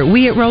year,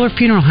 we at Roller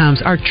Funeral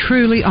Homes are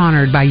truly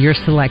honored by your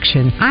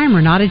selection. I am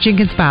Renata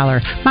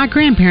Jenkins-Fowler. My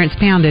grandparents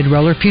founded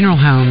Roller Funeral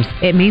Homes.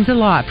 It means a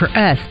lot for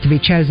us to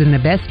be chosen the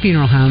best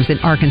funeral homes in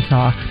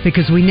Arkansas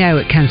because we know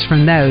it comes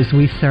from those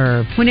we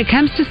serve. When it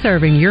comes to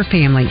serving your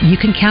family, you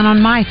can count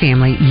on my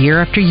family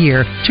year after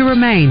year to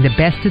remain the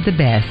best of the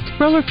best.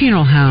 Roller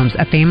Funeral Homes,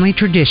 a family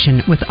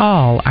tradition with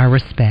all our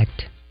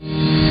respect.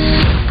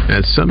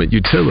 At Summit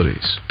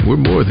Utilities,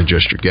 we're more than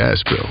just your gas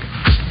bill.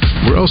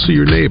 We're also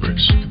your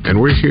neighbors, and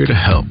we're here to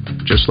help,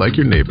 just like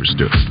your neighbors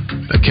do.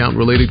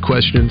 Account-related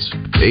questions,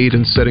 aid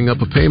in setting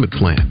up a payment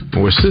plan,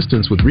 or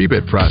assistance with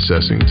rebate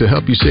processing to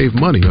help you save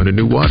money on a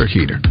new water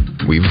heater.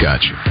 We've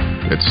got you.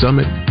 At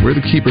Summit, we're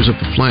the keepers of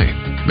the flame,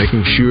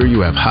 making sure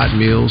you have hot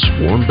meals,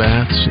 warm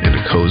baths, and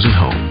a cozy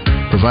home,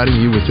 providing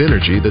you with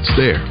energy that's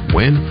there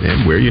when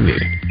and where you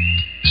need it.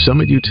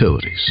 Summit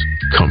Utilities.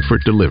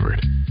 Comfort delivered.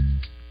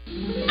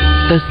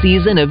 The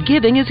season of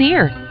giving is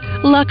here.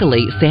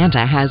 Luckily,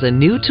 Santa has a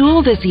new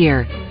tool this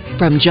year.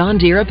 From John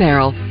Deere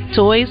Apparel,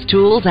 toys,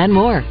 tools, and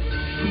more.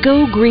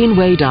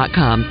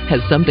 GoGreenway.com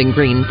has something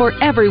green for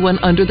everyone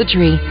under the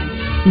tree.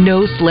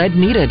 No sled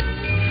needed.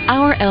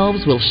 Our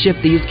elves will ship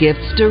these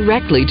gifts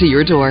directly to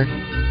your door.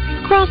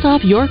 Cross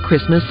off your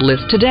Christmas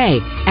list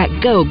today at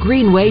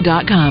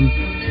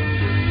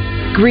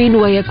GoGreenway.com.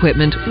 Greenway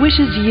Equipment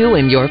wishes you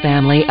and your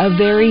family a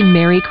very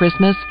Merry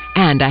Christmas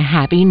and a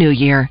Happy New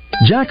Year.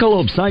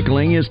 Jackalope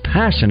Cycling is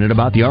passionate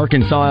about the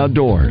Arkansas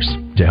outdoors.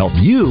 To help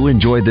you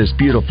enjoy this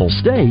beautiful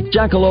state,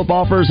 Jackalope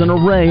offers an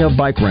array of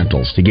bike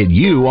rentals to get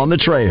you on the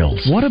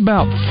trails. What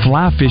about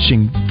fly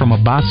fishing from a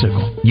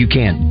bicycle? You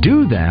can't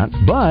do that,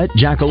 but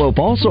Jackalope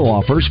also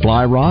offers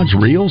fly rods,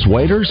 reels,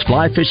 waders,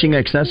 fly fishing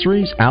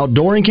accessories,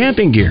 outdoor and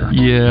camping gear.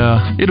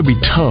 Yeah, it'll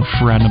be tough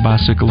riding a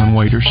bicycle in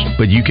waders.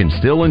 But you can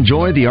still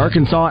enjoy the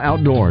Arkansas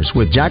outdoors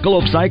with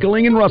Jackalope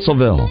Cycling in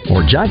Russellville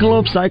or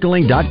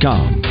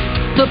jackalopecycling.com.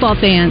 Football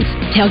fans,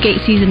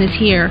 tailgate season is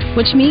here,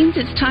 which means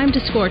it's time to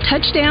score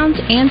touchdowns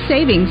and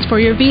savings for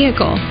your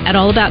vehicle. At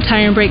All About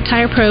Tire and Brake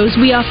Tire Pros,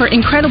 we offer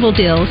incredible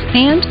deals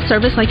and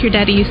service like your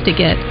daddy used to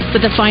get,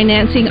 with the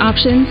financing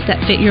options that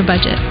fit your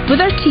budget.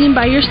 With our team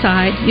by your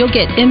side, you'll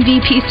get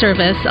MVP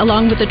service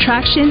along with the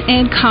traction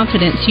and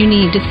confidence you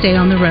need to stay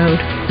on the road.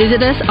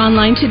 Visit us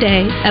online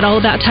today at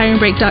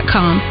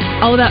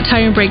allabouttireandbrake.com. All About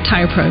Tire and Brake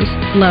Tire Pros.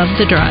 Love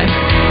the drive.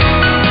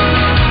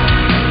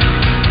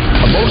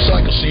 A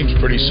motorcycle seems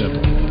pretty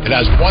simple. It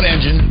has one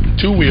engine,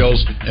 two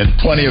wheels, and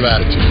plenty of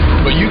attitude.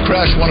 But you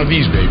crash one of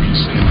these babies,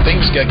 and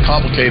things get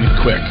complicated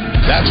quick.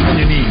 That's when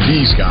you need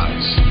these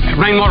guys. At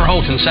Rainwater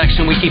Holton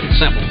Sexton, we keep it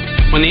simple.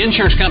 When the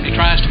insurance company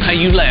tries to pay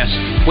you less,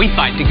 we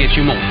fight to get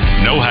you more.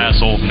 No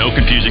hassle, no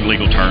confusing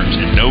legal terms,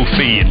 and no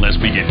fee unless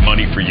we get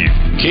money for you.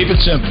 Keep it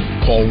simple.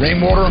 Call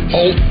Rainwater,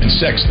 Holt, and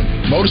Sexton.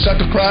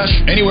 Motorcycle crash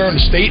anywhere in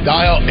the state,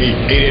 dial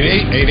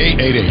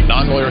 888-8888.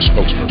 Non-lawyer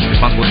spokesperson.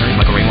 Responsible attorney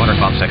Michael Rainwater,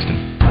 Bob Sexton.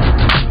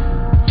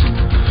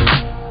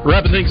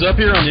 Wrapping things up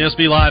here on the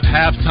SB Live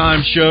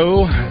halftime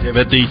show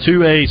at the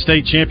 2A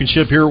state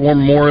championship here at War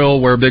Memorial,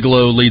 where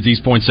Bigelow leads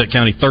East Poinsett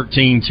County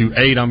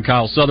 13-8. I'm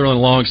Kyle Sutherland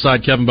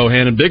alongside Kevin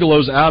Bohannon.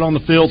 Bigelow's out on the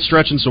field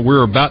stretching, so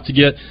we're about to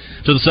get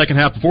to the second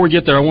half. Before we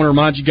get there, I want to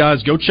remind you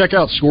guys, go check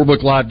out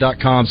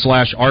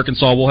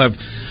scorebooklive.com/Arkansas. We'll have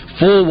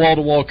full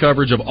wall-to-wall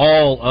coverage of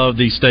all of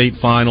the state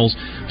finals.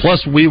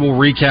 Plus, we will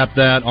recap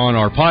that on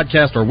our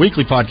podcast, our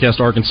weekly podcast,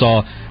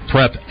 Arkansas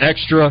Prep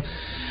Extra.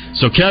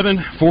 So, Kevin,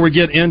 before we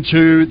get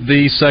into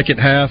the second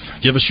half,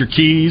 give us your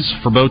keys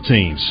for both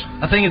teams.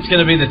 I think it's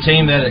going to be the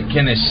team that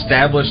can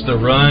establish the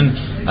run.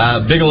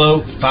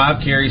 Bigelow,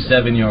 5 carries,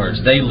 7 yards.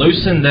 They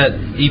loosen that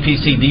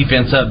EPC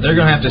defense up. They're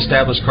going to have to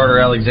establish Carter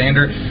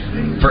Alexander.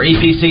 For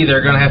EPC, they're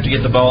going to have to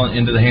get the ball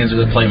into the hands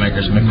of the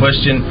playmakers.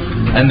 McQuestion,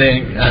 and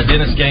then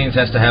Dennis Gaines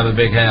has to have a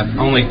big half.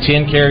 Only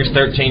 10 carries,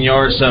 13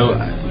 yards. So,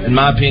 in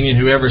my opinion,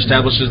 whoever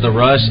establishes the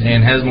rush and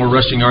has more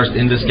rushing yards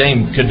in this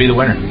game could be the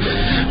winner.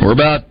 We're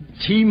about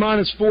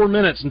T-minus 4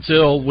 minutes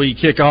until we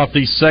kick off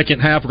the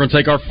second half. We're going to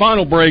take our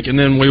final break, and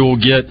then we will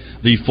get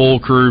the full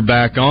crew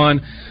back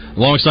on.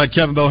 Alongside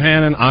Kevin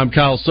Bohannon, I'm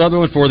Kyle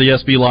Sutherland for the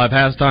SB Live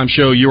halftime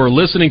show. You are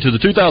listening to the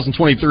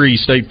 2023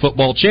 State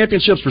Football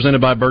Championships presented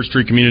by Birch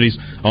Tree Communities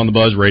on the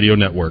Buzz Radio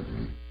Network.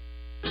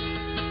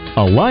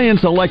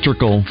 Alliance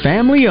Electrical,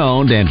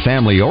 family-owned and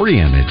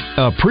family-oriented,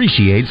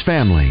 appreciates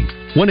family.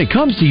 When it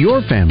comes to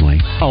your family,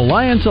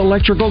 Alliance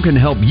Electrical can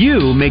help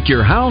you make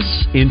your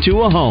house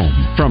into a home.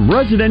 From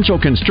residential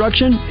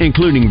construction,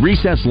 including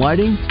recessed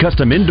lighting,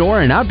 custom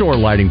indoor and outdoor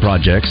lighting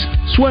projects,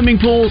 swimming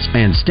pools,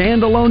 and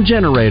standalone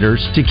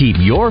generators to keep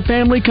your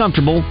family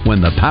comfortable when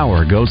the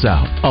power goes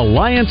out.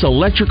 Alliance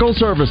Electrical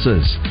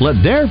Services.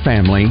 Let their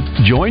family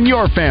join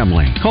your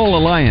family. Call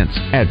Alliance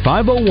at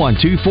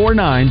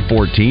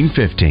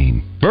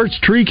 501-249-1415.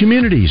 Birch Tree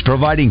Communities,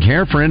 providing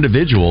care for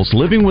individuals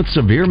living with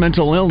severe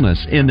mental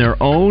illness in their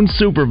own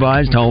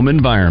supervised home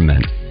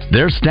environment.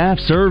 Their staff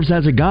serves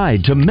as a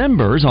guide to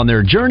members on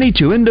their journey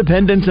to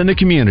independence in the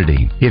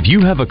community. If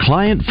you have a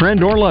client,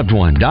 friend, or loved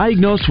one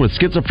diagnosed with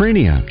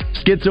schizophrenia,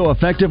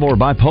 schizoaffective, or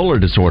bipolar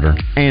disorder,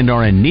 and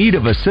are in need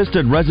of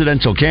assisted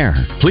residential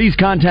care, please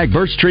contact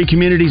Birch Tree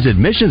Communities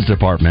Admissions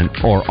Department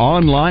or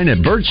online at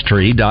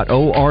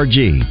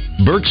birchtree.org.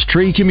 Birch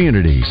Tree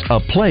Communities, a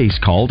place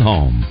called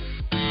home.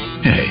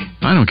 Hey,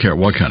 I don't care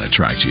what kind of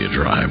tractor you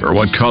drive or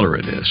what color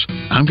it is.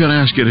 I'm going to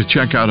ask you to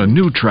check out a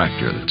new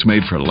tractor that's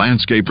made for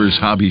landscapers,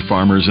 hobby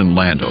farmers, and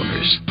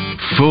landowners.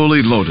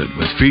 Fully loaded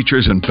with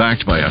features and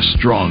backed by a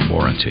strong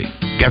warranty.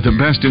 Get the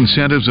best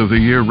incentives of the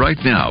year right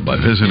now by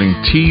visiting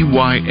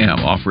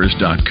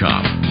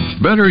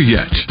TYMOffers.com. Better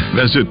yet,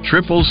 visit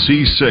Triple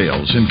C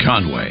Sales in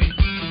Conway.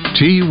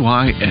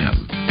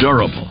 TYM,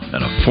 durable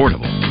and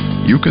affordable.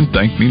 You can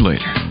thank me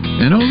later.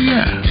 And oh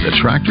yeah, the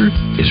tractor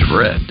is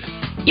red.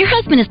 Your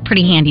husband is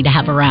pretty handy to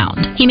have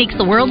around. He makes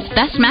the world's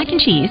best mac and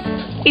cheese.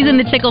 He's in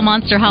the Tickle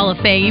Monster Hall of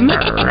Fame.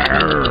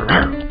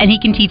 And he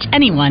can teach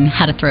anyone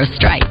how to throw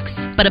strikes.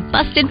 But a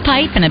busted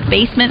pipe and a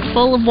basement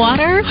full of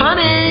water?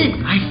 Honey,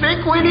 I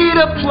think we need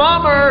a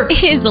plumber.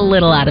 Is a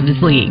little out of his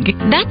league.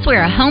 That's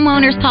where a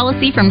homeowner's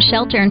policy from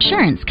Shelter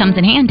Insurance comes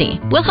in handy.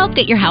 We'll help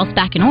get your house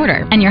back in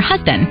order and your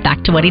husband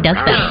back to what he does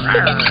best.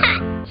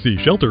 See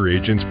Shelter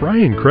agents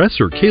Brian Kress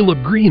or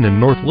Caleb Green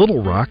in North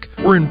Little Rock,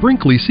 or in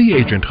Brinkley, see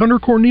agent Hunter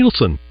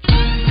Cornelison.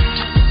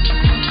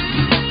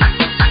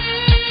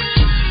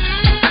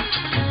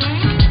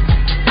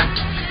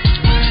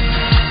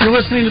 You're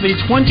listening to the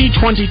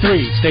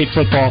 2023 State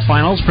Football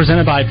Finals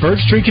presented by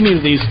Birch Tree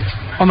Communities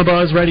on the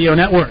Buzz Radio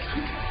Network.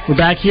 We're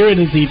back here. It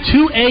is the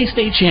 2A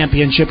state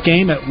championship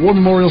game at War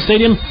Memorial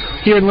Stadium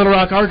here in Little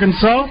Rock,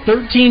 Arkansas.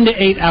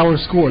 13-8 our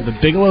score. The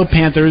Bigelow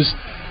Panthers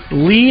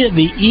lead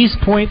the East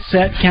Point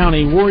Set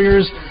County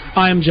Warriors.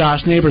 I am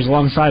Josh Neighbors.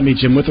 Alongside me,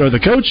 Jim Withrow, the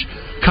coach,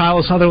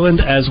 Kyle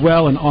Sutherland as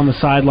well, and on the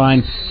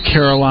sideline,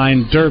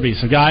 Caroline Derby.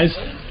 So, guys,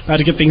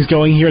 to get things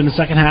going here in the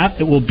second half,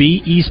 it will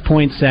be East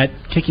Point Set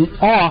kicking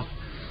off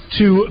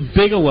to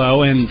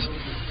Bigelow, and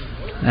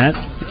that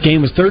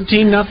game was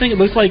 13-0. It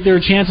looks like there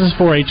are chances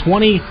for a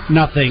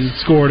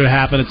 20-0 score to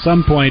happen at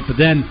some point, but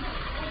then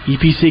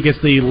EPC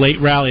gets the late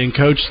rally, and,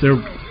 Coach,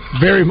 they're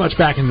very much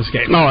back in this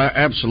game. No,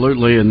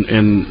 absolutely,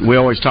 and we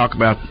always talk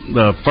about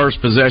the first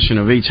possession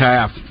of each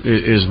half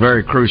is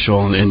very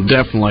crucial, and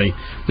definitely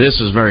this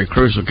is very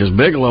crucial because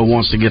Bigelow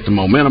wants to get the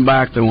momentum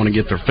back. They want to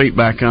get their feet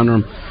back under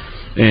them,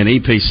 and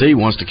EPC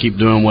wants to keep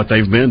doing what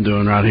they've been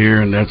doing right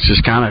here, and that's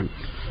just kind of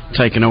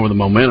taking over the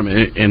momentum,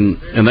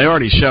 and they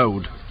already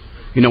showed.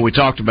 You know, we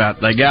talked about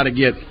they got to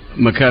get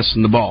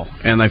McCusson the ball,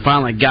 and they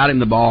finally got him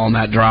the ball on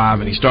that drive,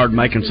 and he started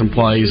making some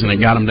plays, and it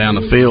got him down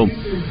the field.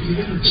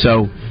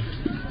 So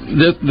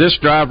this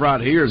drive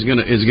right here is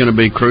gonna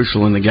be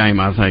crucial in the game,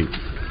 I think.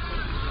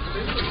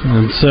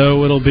 And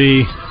so it'll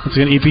be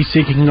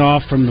EPC kicking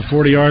off from the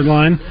 40-yard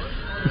line.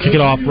 We'll kick it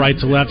off right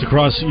to left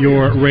across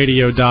your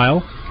radio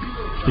dial.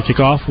 The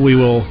kickoff, we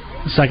will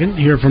second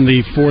hear from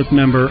the fourth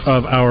member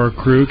of our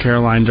crew,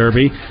 Caroline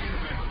Derby,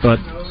 but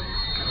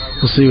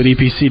we'll see what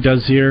EPC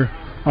does here.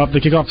 Off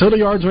the kickoff, total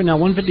yards right now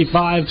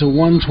 155 to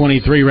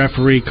 123.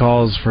 Referee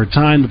calls for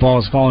time. The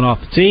ball has fallen off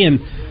the tee,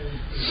 and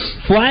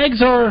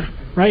flags are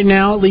right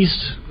now, at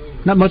least,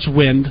 not much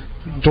wind,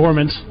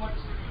 dormant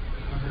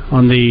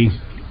on the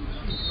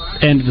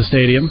end of the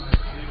stadium.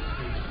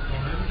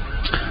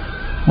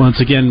 Once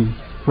again,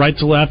 right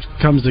to left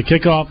comes the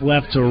kickoff,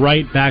 left to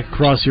right, back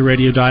across your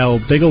radio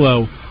dial.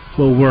 Bigelow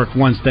will work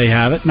once they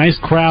have it. Nice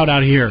crowd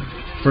out here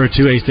for a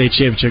 2A state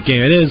championship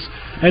game.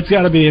 It's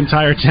got to be the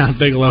entire town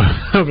Bigelow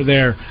over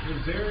there.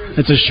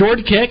 It's a short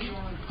kick.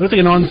 Looks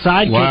like an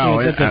onside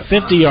kick. It's at the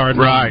 50-yard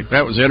line. Right.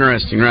 That was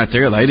interesting right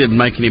there. They didn't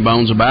make any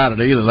bones about it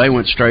either. They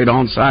went straight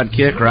onside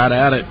kick right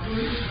at it.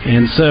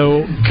 And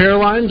so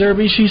Caroline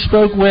Derby, she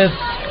spoke with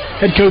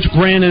head coach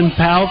Brandon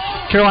Powell.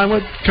 Caroline,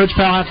 what Coach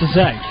Powell have to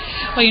say?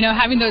 Well, you know,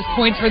 having those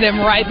points for them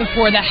right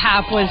before the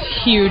half was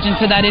huge, and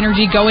so that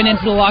energy going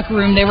into the locker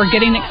room, they were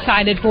getting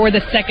excited for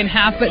the second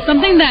half. But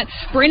something that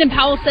Brandon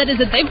Powell said is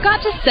that they've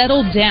got to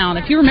settle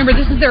down. If you remember,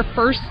 this is their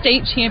first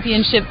state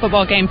championship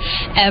football game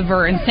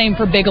ever, and same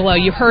for Bigelow.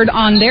 You heard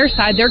on their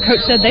side, their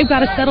coach said they've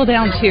got to settle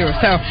down too.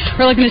 So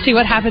we're looking to see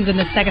what happens in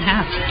the second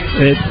half.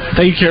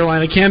 Thank you,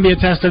 Caroline. It can be a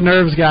test of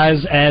nerves, guys,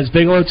 as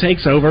Bigelow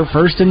takes over.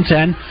 1st and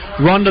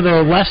 10, run to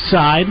the left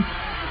side,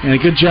 and a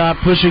good job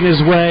pushing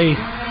his way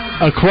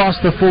across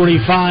the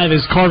 45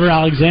 is Carter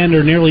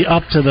Alexander, nearly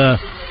up to the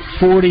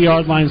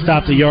 40-yard line,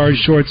 stopped a yard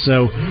short,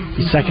 so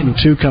the 2nd and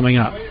 2 coming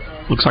up.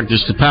 Looks like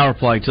just a power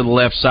play to the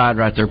left side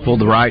right there. Pulled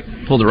the right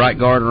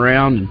guard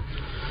around, and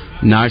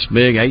nice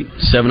big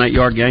 7-8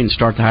 yard gain to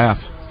start the half.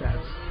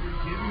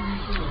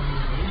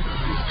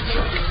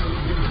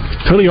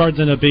 Total yards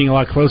ended up being a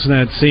lot closer than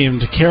it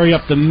seemed. To carry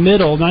up the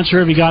middle, not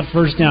sure if he got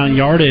first down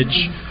yardage.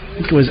 I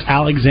think it was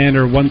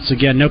Alexander once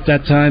again. Nope,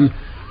 that time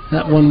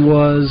that one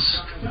was...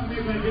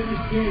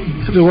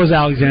 If it was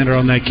Alexander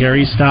on that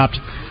carry, he stopped.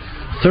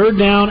 3rd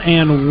down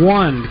and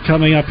 1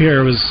 coming up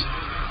here. It was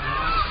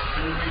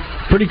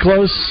pretty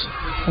close,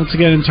 once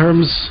again, in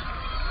terms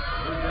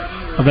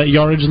of that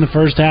yardage in the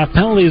first half.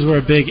 Penalties were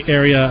a big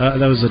area.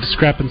 That was a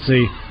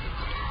discrepancy.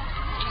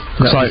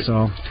 Looks like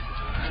so.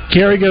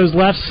 Carry goes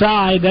left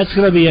side. That's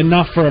going to be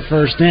enough for a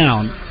first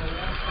down.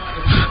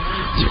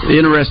 It's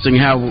interesting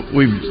how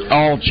we've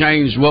all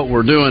changed what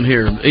we're doing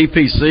here.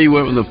 EPC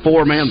went with a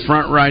 4-man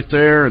front right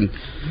there, and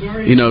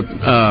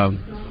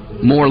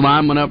more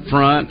linemen up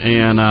front,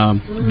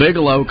 and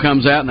Bigelow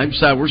comes out, and they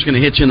decide we're just going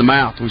to hit you in the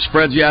mouth. We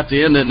spread you out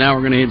to end it, now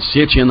we're going to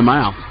hit you in the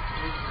mouth.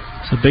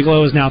 So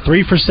Bigelow is now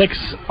 3 for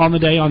 6 on the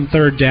day on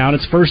 3rd down.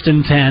 It's 1st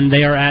and 10.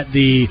 They are at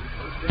the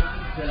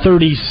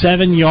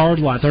 38-yard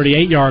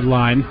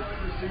line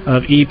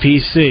of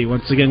EPC.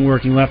 Once again,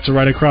 working left to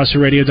right across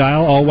your radio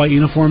dial. All white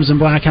uniforms and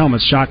black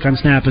helmets. Shotgun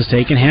snap is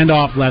taken.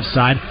 Handoff left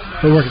side.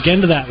 They'll work again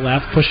to that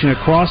left, pushing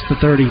across the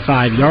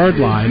 35-yard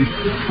line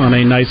on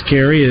a nice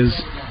carry is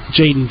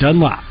Jaden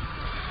Dunlap.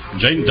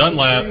 Jaden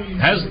Dunlap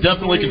has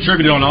definitely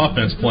contributed on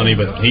offense plenty,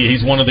 but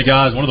he's one of the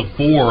guys, one of the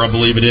 4, I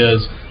believe it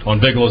is, on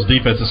Bigelow's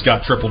defense that's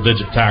got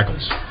triple-digit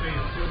tackles.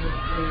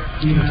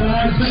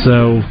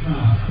 So,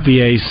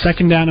 be a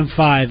 2nd down and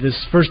 5. This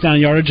first down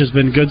yardage has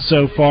been good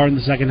so far in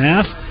the second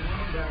half.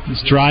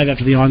 This drive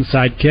after the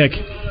onside kick.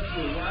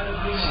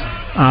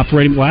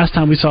 Operating last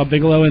time we saw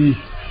Bigelow in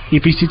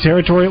EPC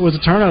territory, it was a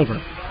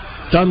turnover.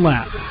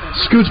 Dunlap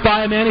scoots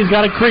by a man. He's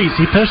got a crease.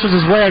 He pushes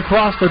his way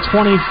across the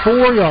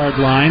 24-yard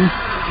line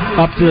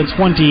up to the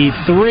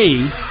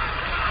 23.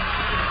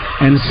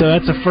 And so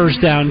that's a first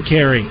down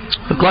carry.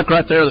 Looked like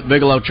right there that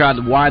Bigelow tried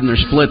to widen their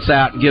splits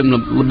out and give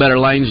them the better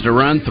lanes to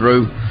run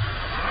through.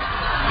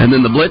 And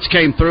then the blitz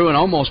came through and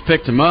almost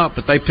picked him up,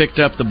 but they picked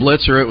up the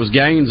blitzer. It was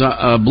Gaines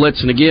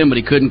blitzing again, but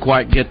he couldn't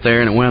quite get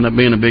there, and it wound up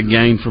being a big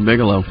gain for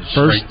Bigelow.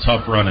 Straight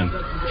tough running.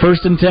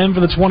 1st and 10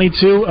 for the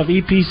 22 of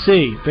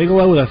EPC.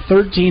 Bigelow with a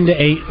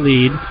 13-8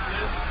 lead.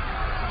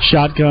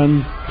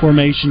 Shotgun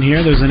formation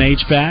here. There's an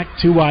H-back,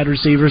 2 wide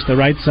receivers to the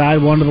right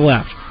side, 1 to the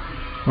left.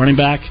 Running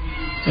back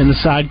in the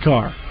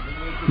sidecar.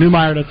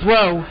 Newmeyer to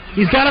throw.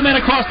 He's got a man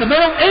across the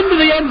middle, into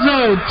the end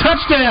zone.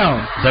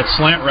 Touchdown. That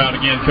slant route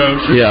again,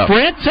 Coach. Yeah.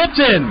 Brant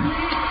Tipton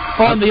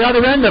on the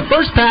other end. The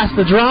first pass of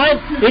the drive,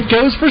 it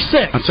goes for 6.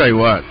 I'll tell you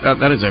what,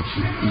 that is a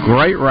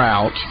great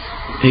route.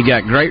 He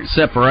got great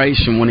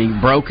separation when he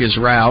broke his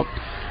route.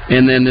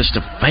 And then just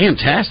a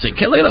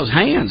fantastic, look at those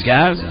hands,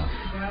 guys.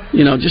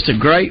 You know, just a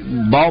great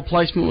ball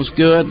placement was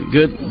good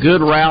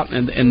route,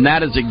 and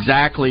that is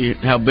exactly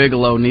how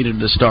Bigelow needed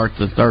to start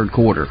the third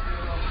quarter.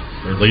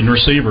 Their leading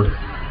receiver.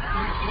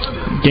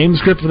 Game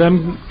script for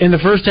them in the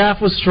first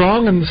half was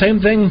strong, and the same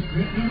thing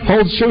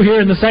holds true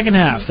here in the second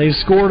half. They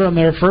scored on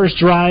their first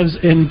drives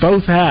in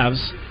both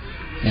halves,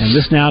 and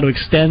this now to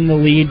extend the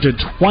lead to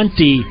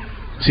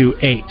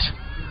 20-8.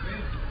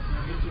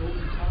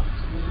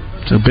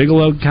 So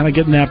Bigelow kind of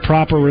getting that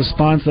proper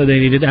response that they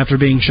needed after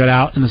being shut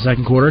out in the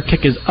second quarter.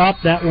 Kick is up.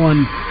 That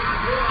one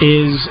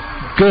is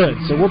good.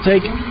 So we'll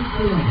take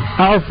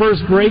our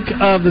first break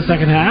of the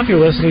second half. You're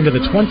listening to the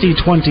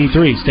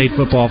 2023 State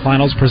Football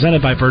Finals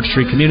presented by Birch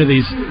Tree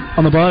Communities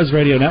on the Buzz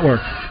Radio Network.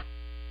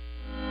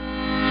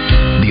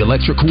 The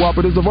Electric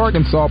Cooperatives of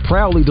Arkansas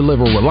proudly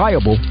deliver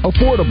reliable,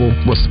 affordable,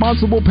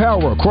 responsible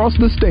power across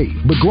the state.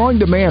 But growing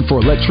demand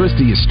for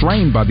electricity is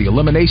strained by the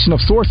elimination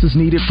of sources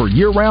needed for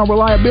year-round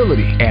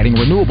reliability. Adding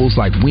renewables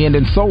like wind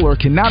and solar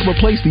cannot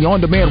replace the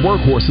on-demand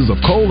workhorses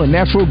of coal and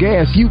natural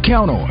gas you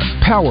count on.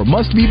 Power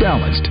must be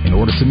balanced in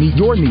order to meet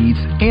your needs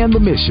and the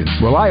mission.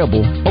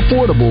 Reliable,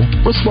 affordable,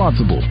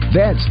 responsible.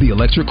 That's the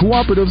Electric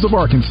Cooperatives of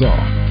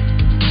Arkansas.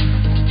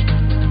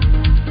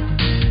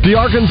 The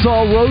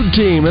Arkansas Road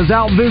Team is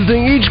out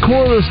visiting each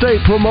corner of the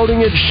state promoting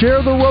its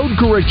Share the Road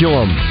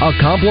curriculum, a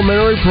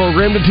complimentary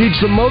program to teach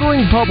the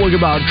motoring public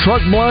about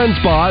truck blind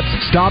spots,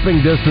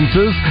 stopping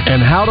distances,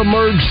 and how to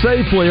merge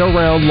safely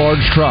around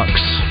large trucks.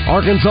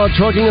 Arkansas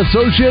Trucking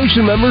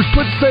Association members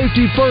put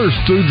safety first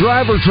through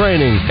driver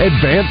training,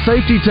 advanced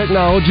safety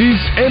technologies,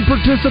 and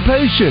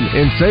participation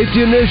in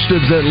safety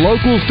initiatives at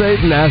local, state,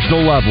 and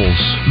national levels.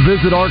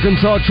 Visit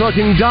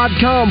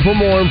ArkansasTrucking.com for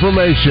more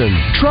information.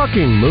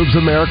 Trucking moves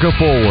America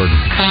forward.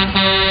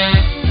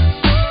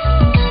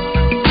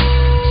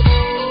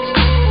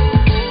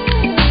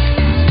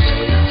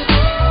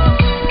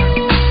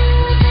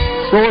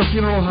 Roller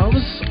Funeral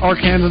Homes.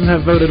 Arkansans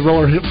have voted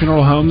Roller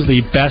Funeral Homes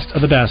the best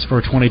of the best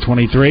for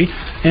 2023.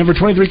 And for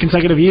 23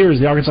 consecutive years,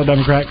 the Arkansas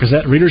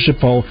Democrat-Gazette readership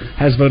poll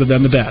has voted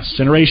them the best.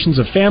 Generations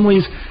of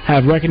families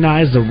have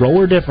recognized the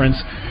Roller difference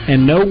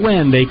and know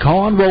when they call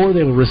on Roller,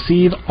 they will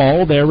receive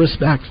all their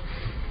respect.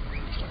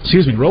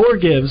 Roller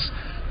gives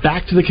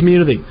back to the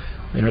community.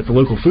 They're at the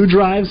local food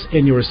drives,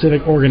 in your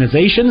civic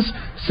organizations,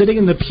 sitting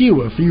in the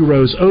pew a few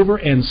rows over,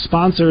 and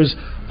sponsors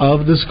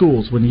of the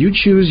schools. When you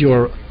choose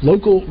your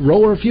local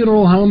Roller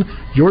Funeral Home,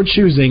 you're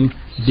choosing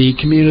the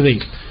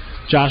community.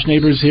 Josh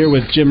Neighbors here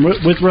with Jim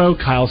Withrow,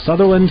 Kyle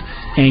Sutherland,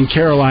 and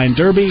Caroline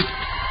Derby.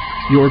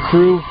 Your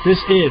crew, this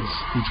is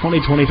the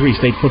 2023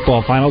 State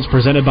Football Finals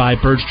presented by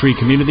Birch Tree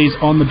Communities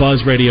on the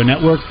Buzz Radio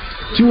Network.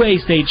 2A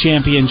state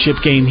championship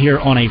game here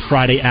on a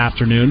Friday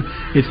afternoon.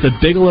 It's the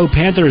Bigelow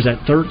Panthers at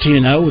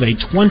 13-0 with a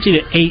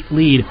 20-8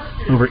 lead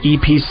over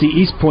EPC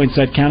East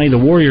Poinsett County. The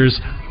Warriors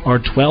are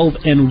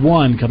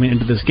 12-1 coming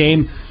into this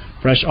game.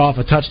 Fresh off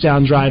a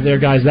touchdown drive there,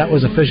 guys. That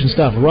was efficient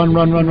stuff. Run.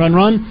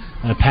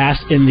 And a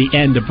pass in the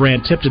end to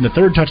Brant Tipton, the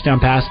third touchdown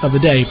pass of the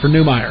day for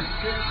Newmeyer.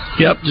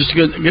 Yep, just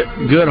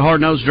a good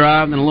hard-nosed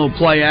drive and a little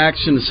play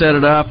action to set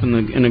it up,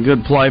 and a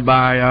good play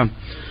by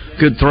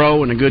good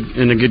throw and a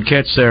good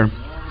catch there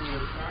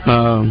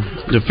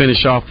to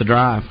finish off the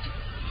drive.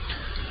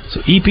 So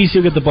EPC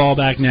will get the ball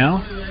back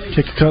now.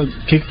 Kick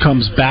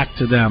comes back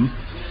to them.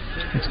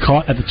 It's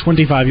caught at the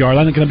 25-yard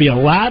line. It's going to be a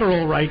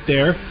lateral right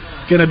there.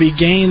 Going to be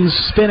Gaines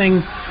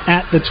spinning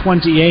at the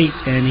 28,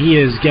 and he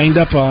is ganged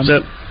up on.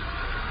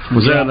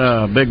 Was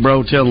that big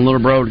bro telling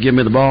little bro to give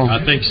me the ball?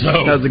 I think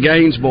so. That was the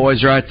Gaines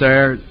boys right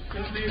there.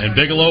 And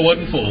Bigelow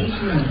wasn't fooled.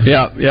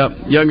 Yep.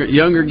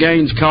 Younger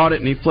Gaines caught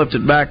it, and he flipped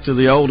it back to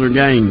the older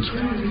Gaines.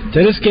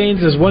 Dennis Gaines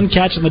has one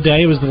catch on the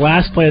day. It was the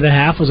last play of the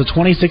half. It was a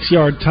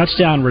 26-yard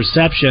touchdown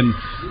reception.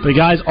 But,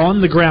 guys,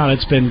 on the ground,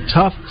 it's been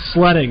tough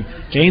sledding.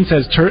 Gaines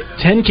has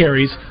 10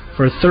 carries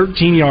for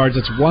 13 yards.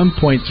 It's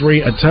 1.3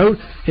 a tote.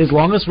 His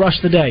longest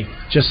rush of the day,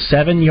 just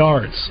 7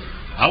 yards.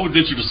 I would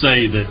venture to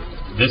say that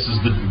this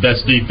is the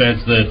best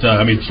defense that,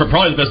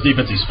 probably the best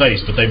defense he's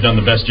faced, but they've done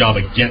the best job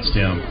against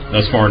him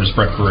thus far in his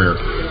prep career.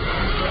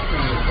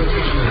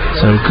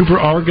 So Cooper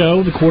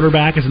Argo, the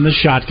quarterback, is in the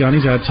shotgun.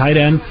 He's got a tight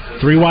end,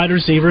 3 wide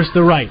receivers to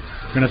the right.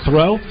 Going to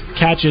throw.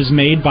 Catch is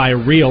made by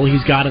Reel.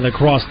 He's got it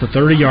across the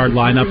 30-yard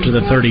line up to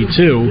the 32,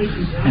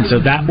 and so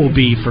that will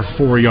be for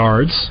 4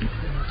 yards.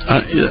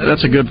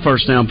 That's a good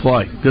first down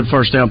play. Good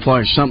first down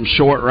play. Something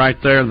short right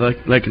there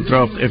they can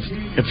throw.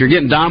 If you're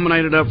getting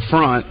dominated up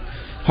front,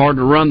 hard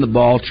to run the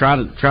ball. Try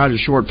the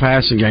short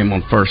passing game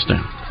on first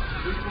down.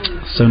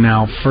 So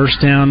now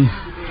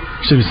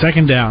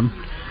second down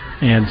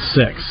and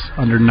 6.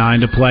 Under 9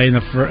 to play in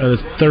the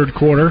third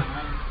quarter.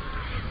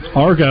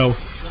 Argo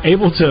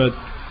able to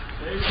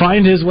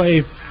find his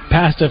way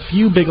past a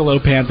few Bigelow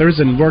Panthers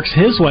and works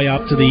his way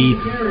up to the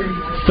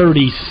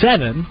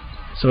 37.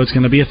 So it's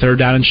going to be a third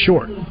down and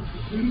short.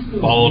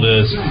 Followed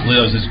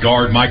his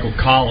guard, Michael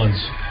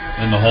Collins,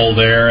 in the hole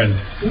there, and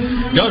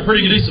got a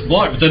pretty decent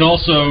block, but then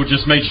also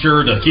just made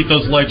sure to keep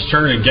those legs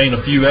churning and gain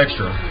a few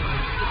extra.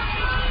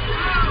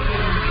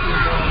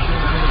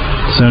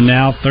 So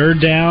now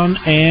third down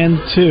and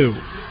 2.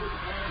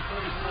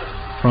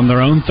 From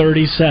their own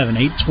 37.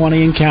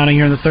 8:20 and counting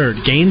here in the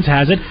third. Gaines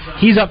has it.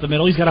 He's up the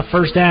middle. He's got a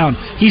first down.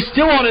 He's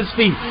still on his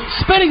feet,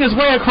 spinning his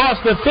way across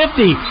the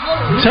 50.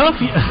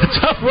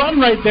 Tough run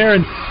right there,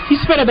 and he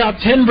spent about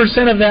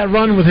 10% of that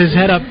run with his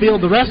head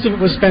upfield. The rest of it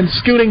was spent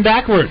scooting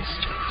backwards.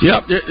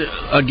 Yep.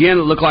 Again,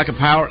 it looked like a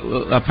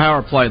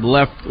power play.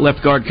 The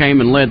left guard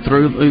came and led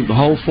through the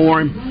hole for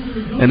him,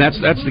 and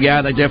that's the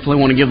guy they definitely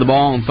want to give the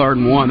ball on 3rd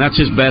and 1. That's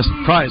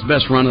probably his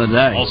best run of the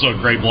day. Also a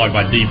great block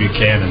by D.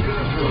 Buchanan.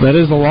 That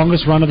is the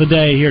longest run of the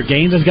day here.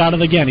 Gaines has got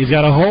it again. He's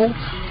got a hole,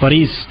 but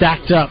he's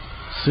stacked up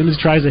as soon as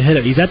he tries to hit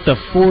it. He's at the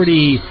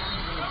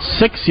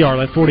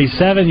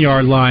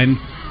 47-yard line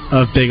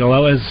of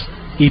Bigelow as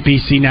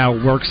EPC now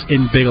works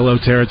in Bigelow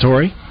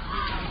territory.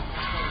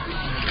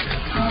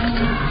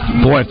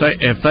 Boy,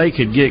 if they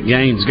could get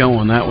Gaines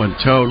going, that would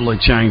totally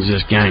change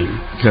this game,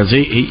 because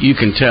you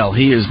can tell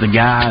he is the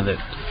guy that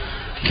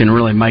can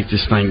really make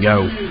this thing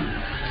go.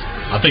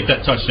 I think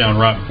that touchdown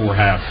right before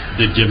half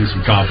did give him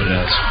some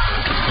confidence.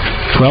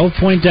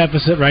 12-point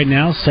deficit right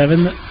now,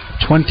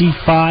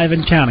 7:25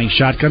 and counting.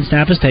 Shotgun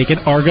snap is taken.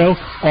 Argo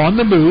on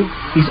the move.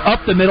 He's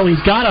up the middle.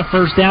 He's got a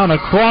first down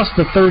across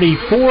the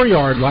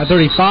 35-yard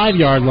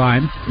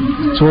line.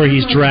 That's where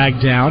he's dragged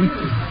down.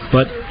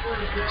 But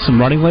some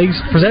running legs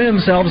presenting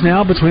themselves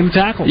now between the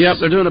tackles. Yep,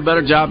 they're doing a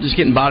better job just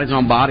getting bodies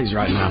on bodies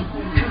right now.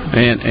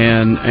 And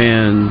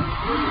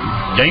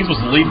Gaines was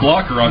the lead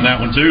blocker on that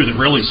one, too, that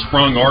really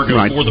sprung Argo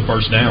for the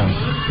first down.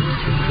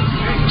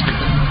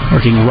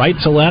 Working right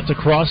to left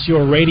across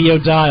your radio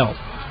dial.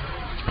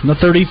 From the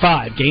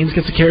 35, Gaines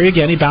gets a carry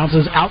again. He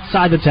bounces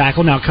outside the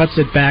tackle, now cuts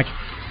it back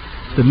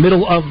the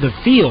middle of the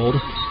field.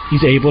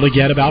 He's able to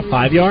get about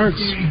 5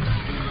 yards.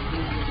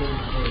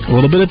 A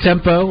little bit of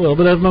tempo, a little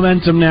bit of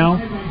momentum now.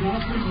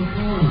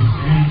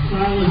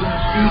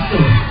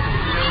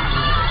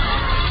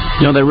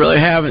 They really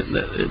haven't.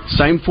 The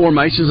same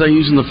formations they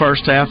used in the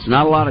first half.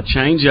 Not a lot of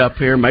change up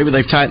here. Maybe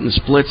they've tightened the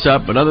splits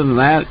up, but other than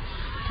that,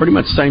 pretty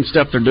much the same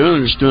stuff they're doing.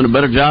 They're just doing a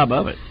better job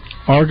of it.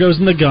 Argo's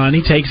in the gun.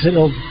 He takes it.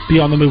 He'll be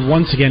on the move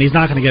once again. He's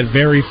not going to get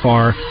very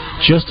far.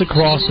 Just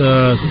across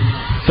the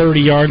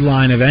 30-yard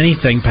line of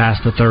anything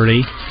past the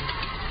 30.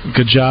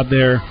 Good job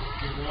there.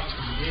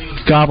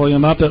 Gobbling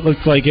him up. It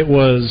looked like it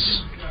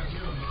was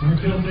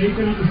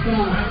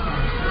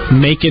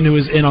Macon who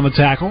was in on the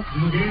tackle.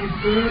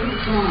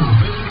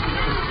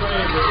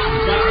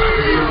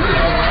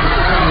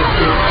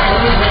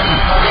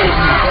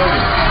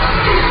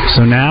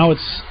 So now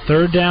it's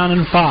 3rd down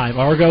and 5.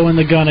 Argo in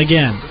the gun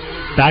again.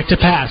 Back to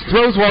pass.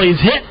 Throws while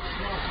he's hit.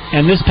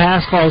 And this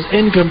pass falls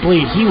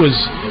incomplete. He was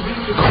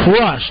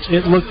crushed,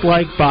 it looked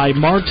like, by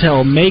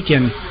Martell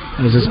Macon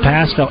as his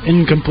pass fell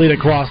incomplete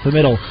across the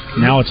middle.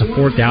 Now it's a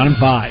 4th down and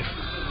 5.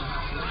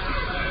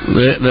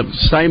 The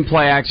same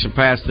play action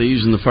pass they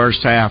used in the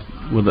first half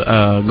with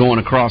going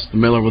across the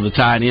middle with the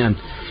tight end.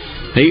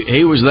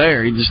 He was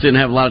there. He just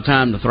didn't have a lot of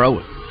time to throw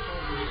it.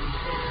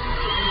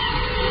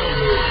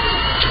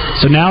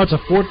 So now it's a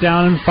 4th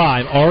down and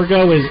 5.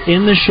 Argo is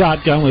in the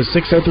shotgun with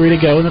 6:03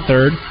 to go in the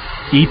third.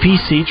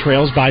 EPC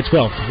trails by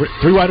 12.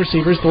 3 wide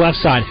receivers to the left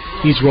side.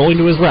 He's rolling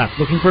to his left,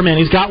 looking for a man.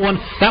 He's got one.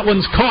 That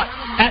one's caught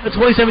at the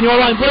 27-yard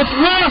line, but it's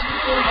lost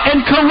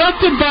and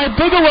collected by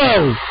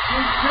Bigelow.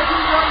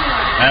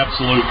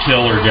 Absolute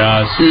killer,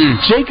 guys.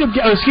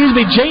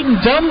 Jayden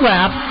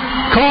Dunlap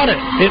caught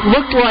it. It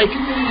looked like,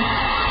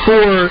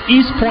 for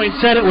East Point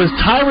said, it was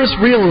Tyrus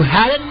Reel who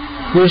had it,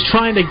 was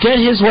trying to get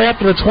his way up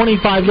to the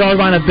 25-yard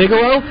line of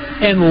Bigelow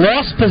and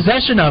lost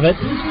possession of it.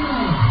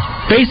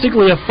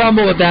 Basically a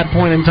fumble at that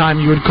point in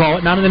time, you would call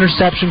it. Not an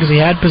interception because he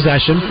had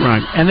possession.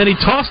 Right. And then he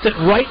tossed it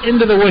right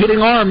into the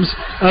waiting arms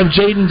of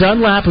Jayden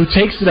Dunlap, who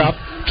takes it up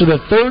to the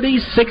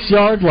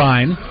 36-yard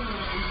line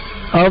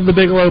of the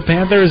Bigelow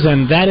Panthers,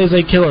 and that is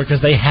a killer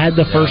because they had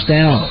the first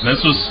down.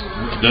 This was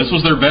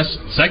their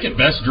second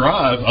best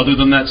drive other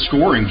than that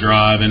scoring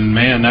drive, and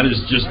man, that is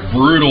just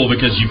brutal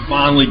because you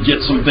finally get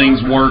some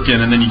things working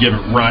and then you give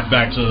it right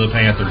back to the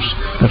Panthers.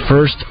 The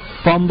first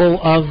fumble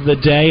of the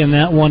day, and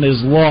that one is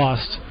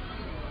lost.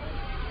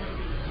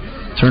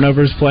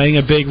 Turnovers playing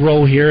a big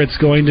role here. It's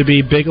going to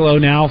be Bigelow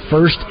now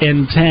 1st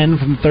and 10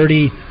 from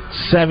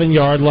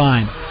 37-yard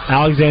line.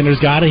 Alexander's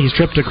got it. He's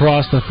tripped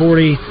across the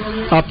 40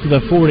 up to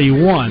the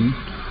 41.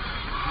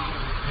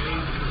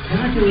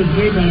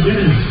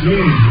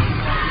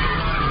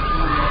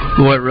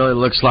 Boy, it really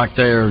looks like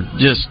they're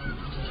just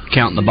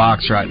counting the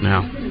box right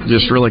now.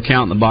 Just really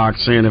counting the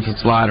box, seeing if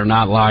it's light or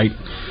not light,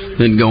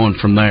 then going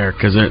from there.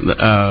 Because,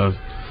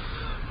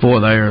 boy,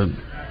 they're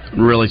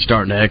really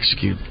starting to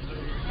execute.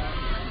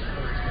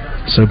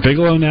 So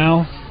Bigelow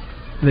now,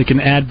 they can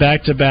add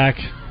back-to-back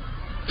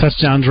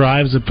touchdown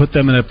drives and put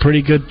them in a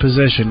pretty good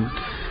position.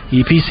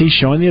 EPC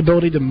showing the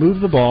ability to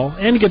move the ball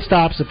and get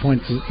stops at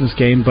points in this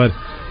game, but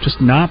just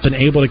not been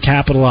able to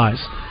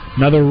capitalize.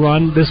 Another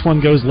run. This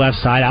one goes left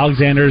side.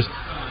 Alexander's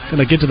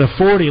going to get to the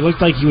 40. It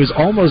looked like he was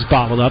almost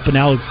bottled up, and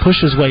now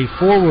pushes his way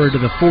forward to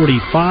the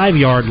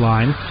 45-yard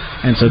line,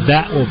 and so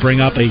that will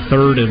bring up a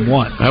 3rd and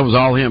 1. That was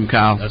all him,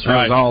 Kyle. That's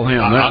right. That was all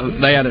him.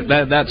 They had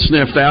that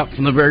sniffed out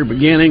from the very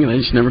beginning, and they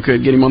just never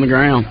could get him on the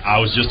ground. I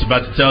was just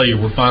about to tell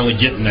you, we're finally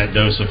getting that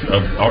dose of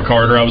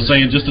Carter. I was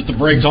saying just at the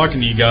break,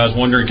 talking to you guys,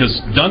 wondering, because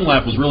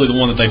Dunlap was really the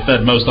one that they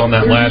fed most on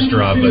that last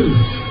drive, but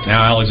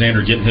now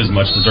Alexander getting his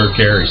much-deserved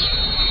carries.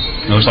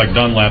 It looks like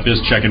Dunlap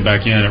is checking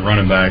back in at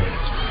running back.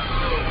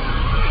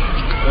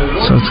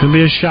 So it's going to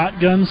be a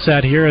shotgun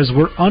set here as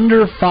we're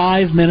under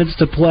 5 minutes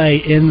to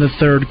play in the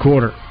third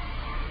quarter.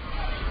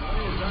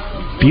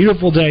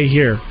 Beautiful day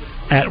here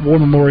at War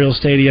Memorial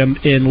Stadium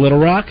in Little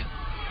Rock.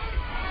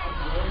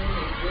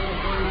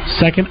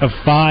 Second of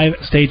 5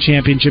 state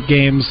championship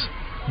games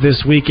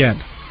this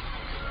weekend.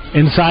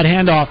 Inside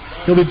handoff.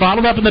 He'll be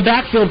bottled up in the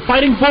backfield,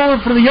 fighting forward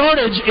for the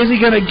yardage. Is he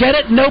going to get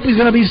it? Nope, he's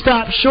going to be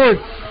stopped short.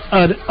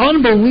 An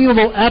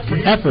unbelievable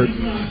effort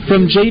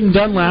from Jaden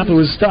Dunlap, who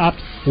was stopped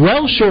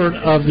well short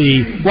of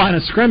the line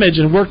of scrimmage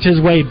and worked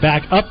his way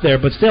back up there.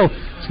 But still,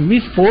 it's going to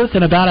be 4th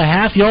and about a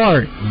half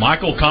yard.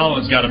 Michael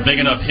Collins got a big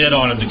enough hit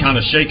on him to kind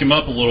of shake him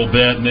up a little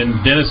bit, and then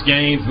Dennis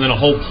Gaines, and then a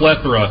whole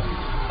plethora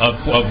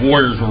of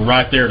Warriors were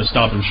right there to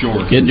stop him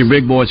short. Getting your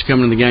big boys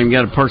coming in the game. You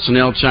got a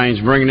personnel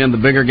change, bringing in the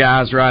bigger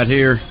guys right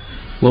here.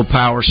 Little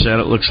power set,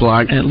 it looks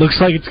like. And it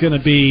looks like it's going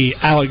to be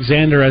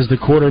Alexander as the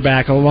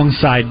quarterback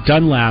alongside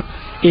Dunlap.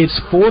 It's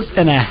 4th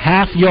and a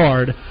half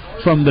yard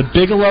from the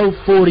Bigelow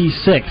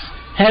 46.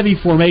 Heavy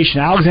formation.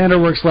 Alexander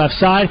works left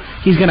side.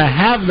 He's going to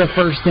have the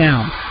first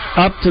down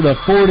up to the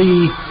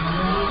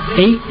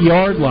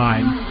 48-yard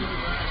line.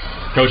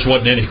 Coach,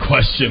 wasn't any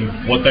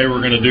question what they were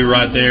going to do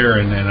right there,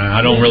 and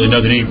I don't really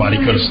know that anybody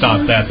could have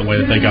stopped that the way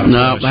that they got them.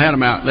 No, they had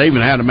them out. They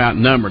even had them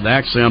outnumbered. They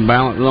actually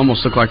unbalanced. It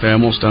almost looked like they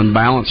almost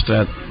unbalanced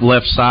that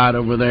left side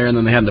over there, and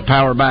then they had the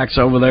power backs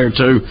over there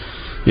too.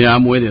 Yeah,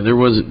 I'm with you. There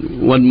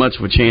wasn't much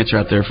of a chance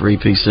right there for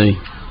EPC.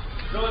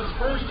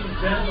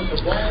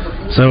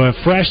 So a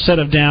fresh set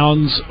of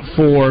downs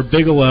for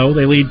Bigelow.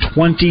 They lead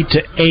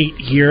 20-8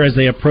 here as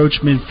they approach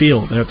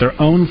midfield. They're at their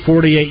own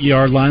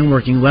 48-yard line,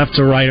 working left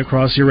to right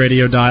across your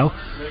radio dial.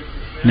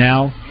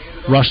 Now,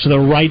 rush to the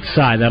right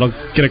side. That'll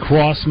get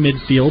across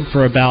midfield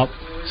for about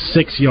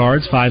 6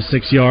 yards,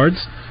 5-6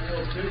 yards.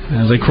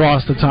 As they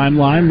cross the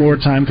timeline, more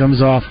time comes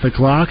off the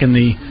clock, and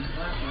the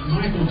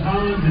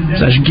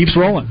session keeps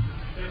rolling.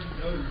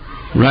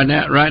 Right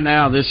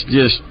now, this is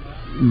just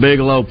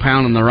Bigelow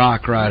pounding the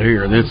rock right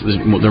here.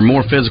 They're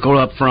more physical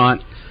up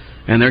front,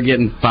 and they're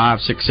getting 5,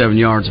 6, 7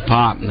 yards a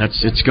pop, and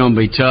it's going to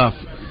be tough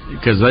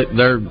because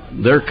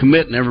they're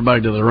committing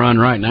everybody to the run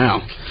right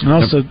now. And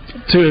also,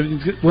 too,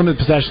 one of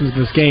the possessions of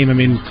this game, I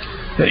mean,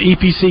 the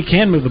EPC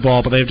can move the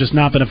ball, but they've just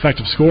not been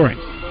effective scoring.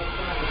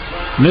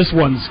 And this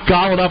one's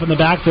gobbled up in the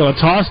backfield, a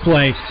toss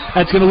play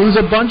that's going to lose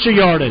a bunch of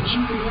yardage.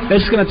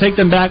 This is going to take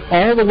them back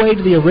all the way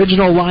to the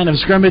original line of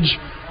scrimmage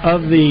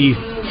of the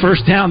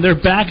first down. They're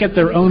back at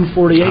their own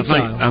 48.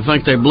 I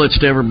think they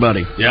blitzed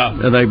everybody. Yeah,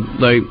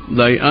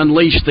 they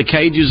unleashed the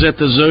cages at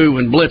the zoo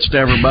and blitzed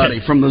everybody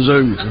from the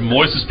zoo.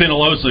 Moises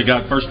Penalosa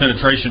got first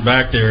penetration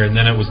back there, and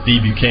then it was D.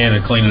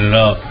 Buchanan cleaning it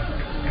up.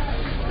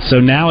 So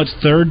now it's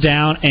 3rd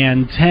down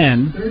and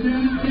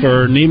 10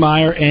 for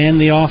Niemeyer and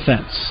the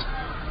offense.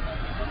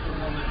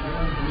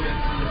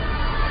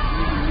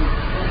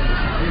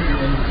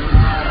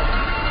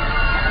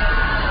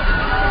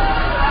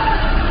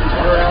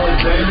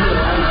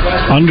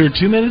 Under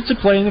 2 minutes to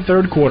play in the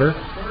third quarter.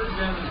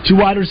 2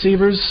 wide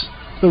receivers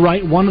to the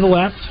right, 1 to the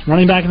left,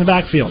 running back in the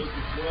backfield.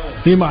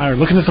 Niemeyer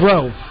looking to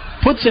throw.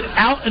 Puts it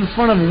out in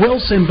front of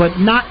Wilson, but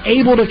not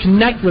able to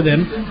connect with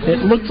him. It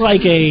looked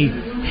like a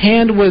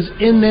hand was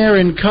in there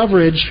in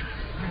coverage.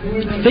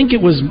 I think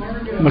it was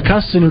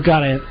McCuston who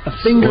got a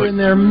finger in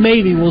there.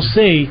 Maybe. We'll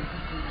see.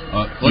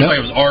 Looks like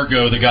it was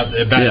Argo that got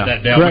that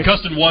down. Correct.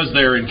 McCuston was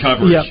there in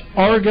coverage.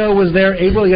 Argo was there, able to get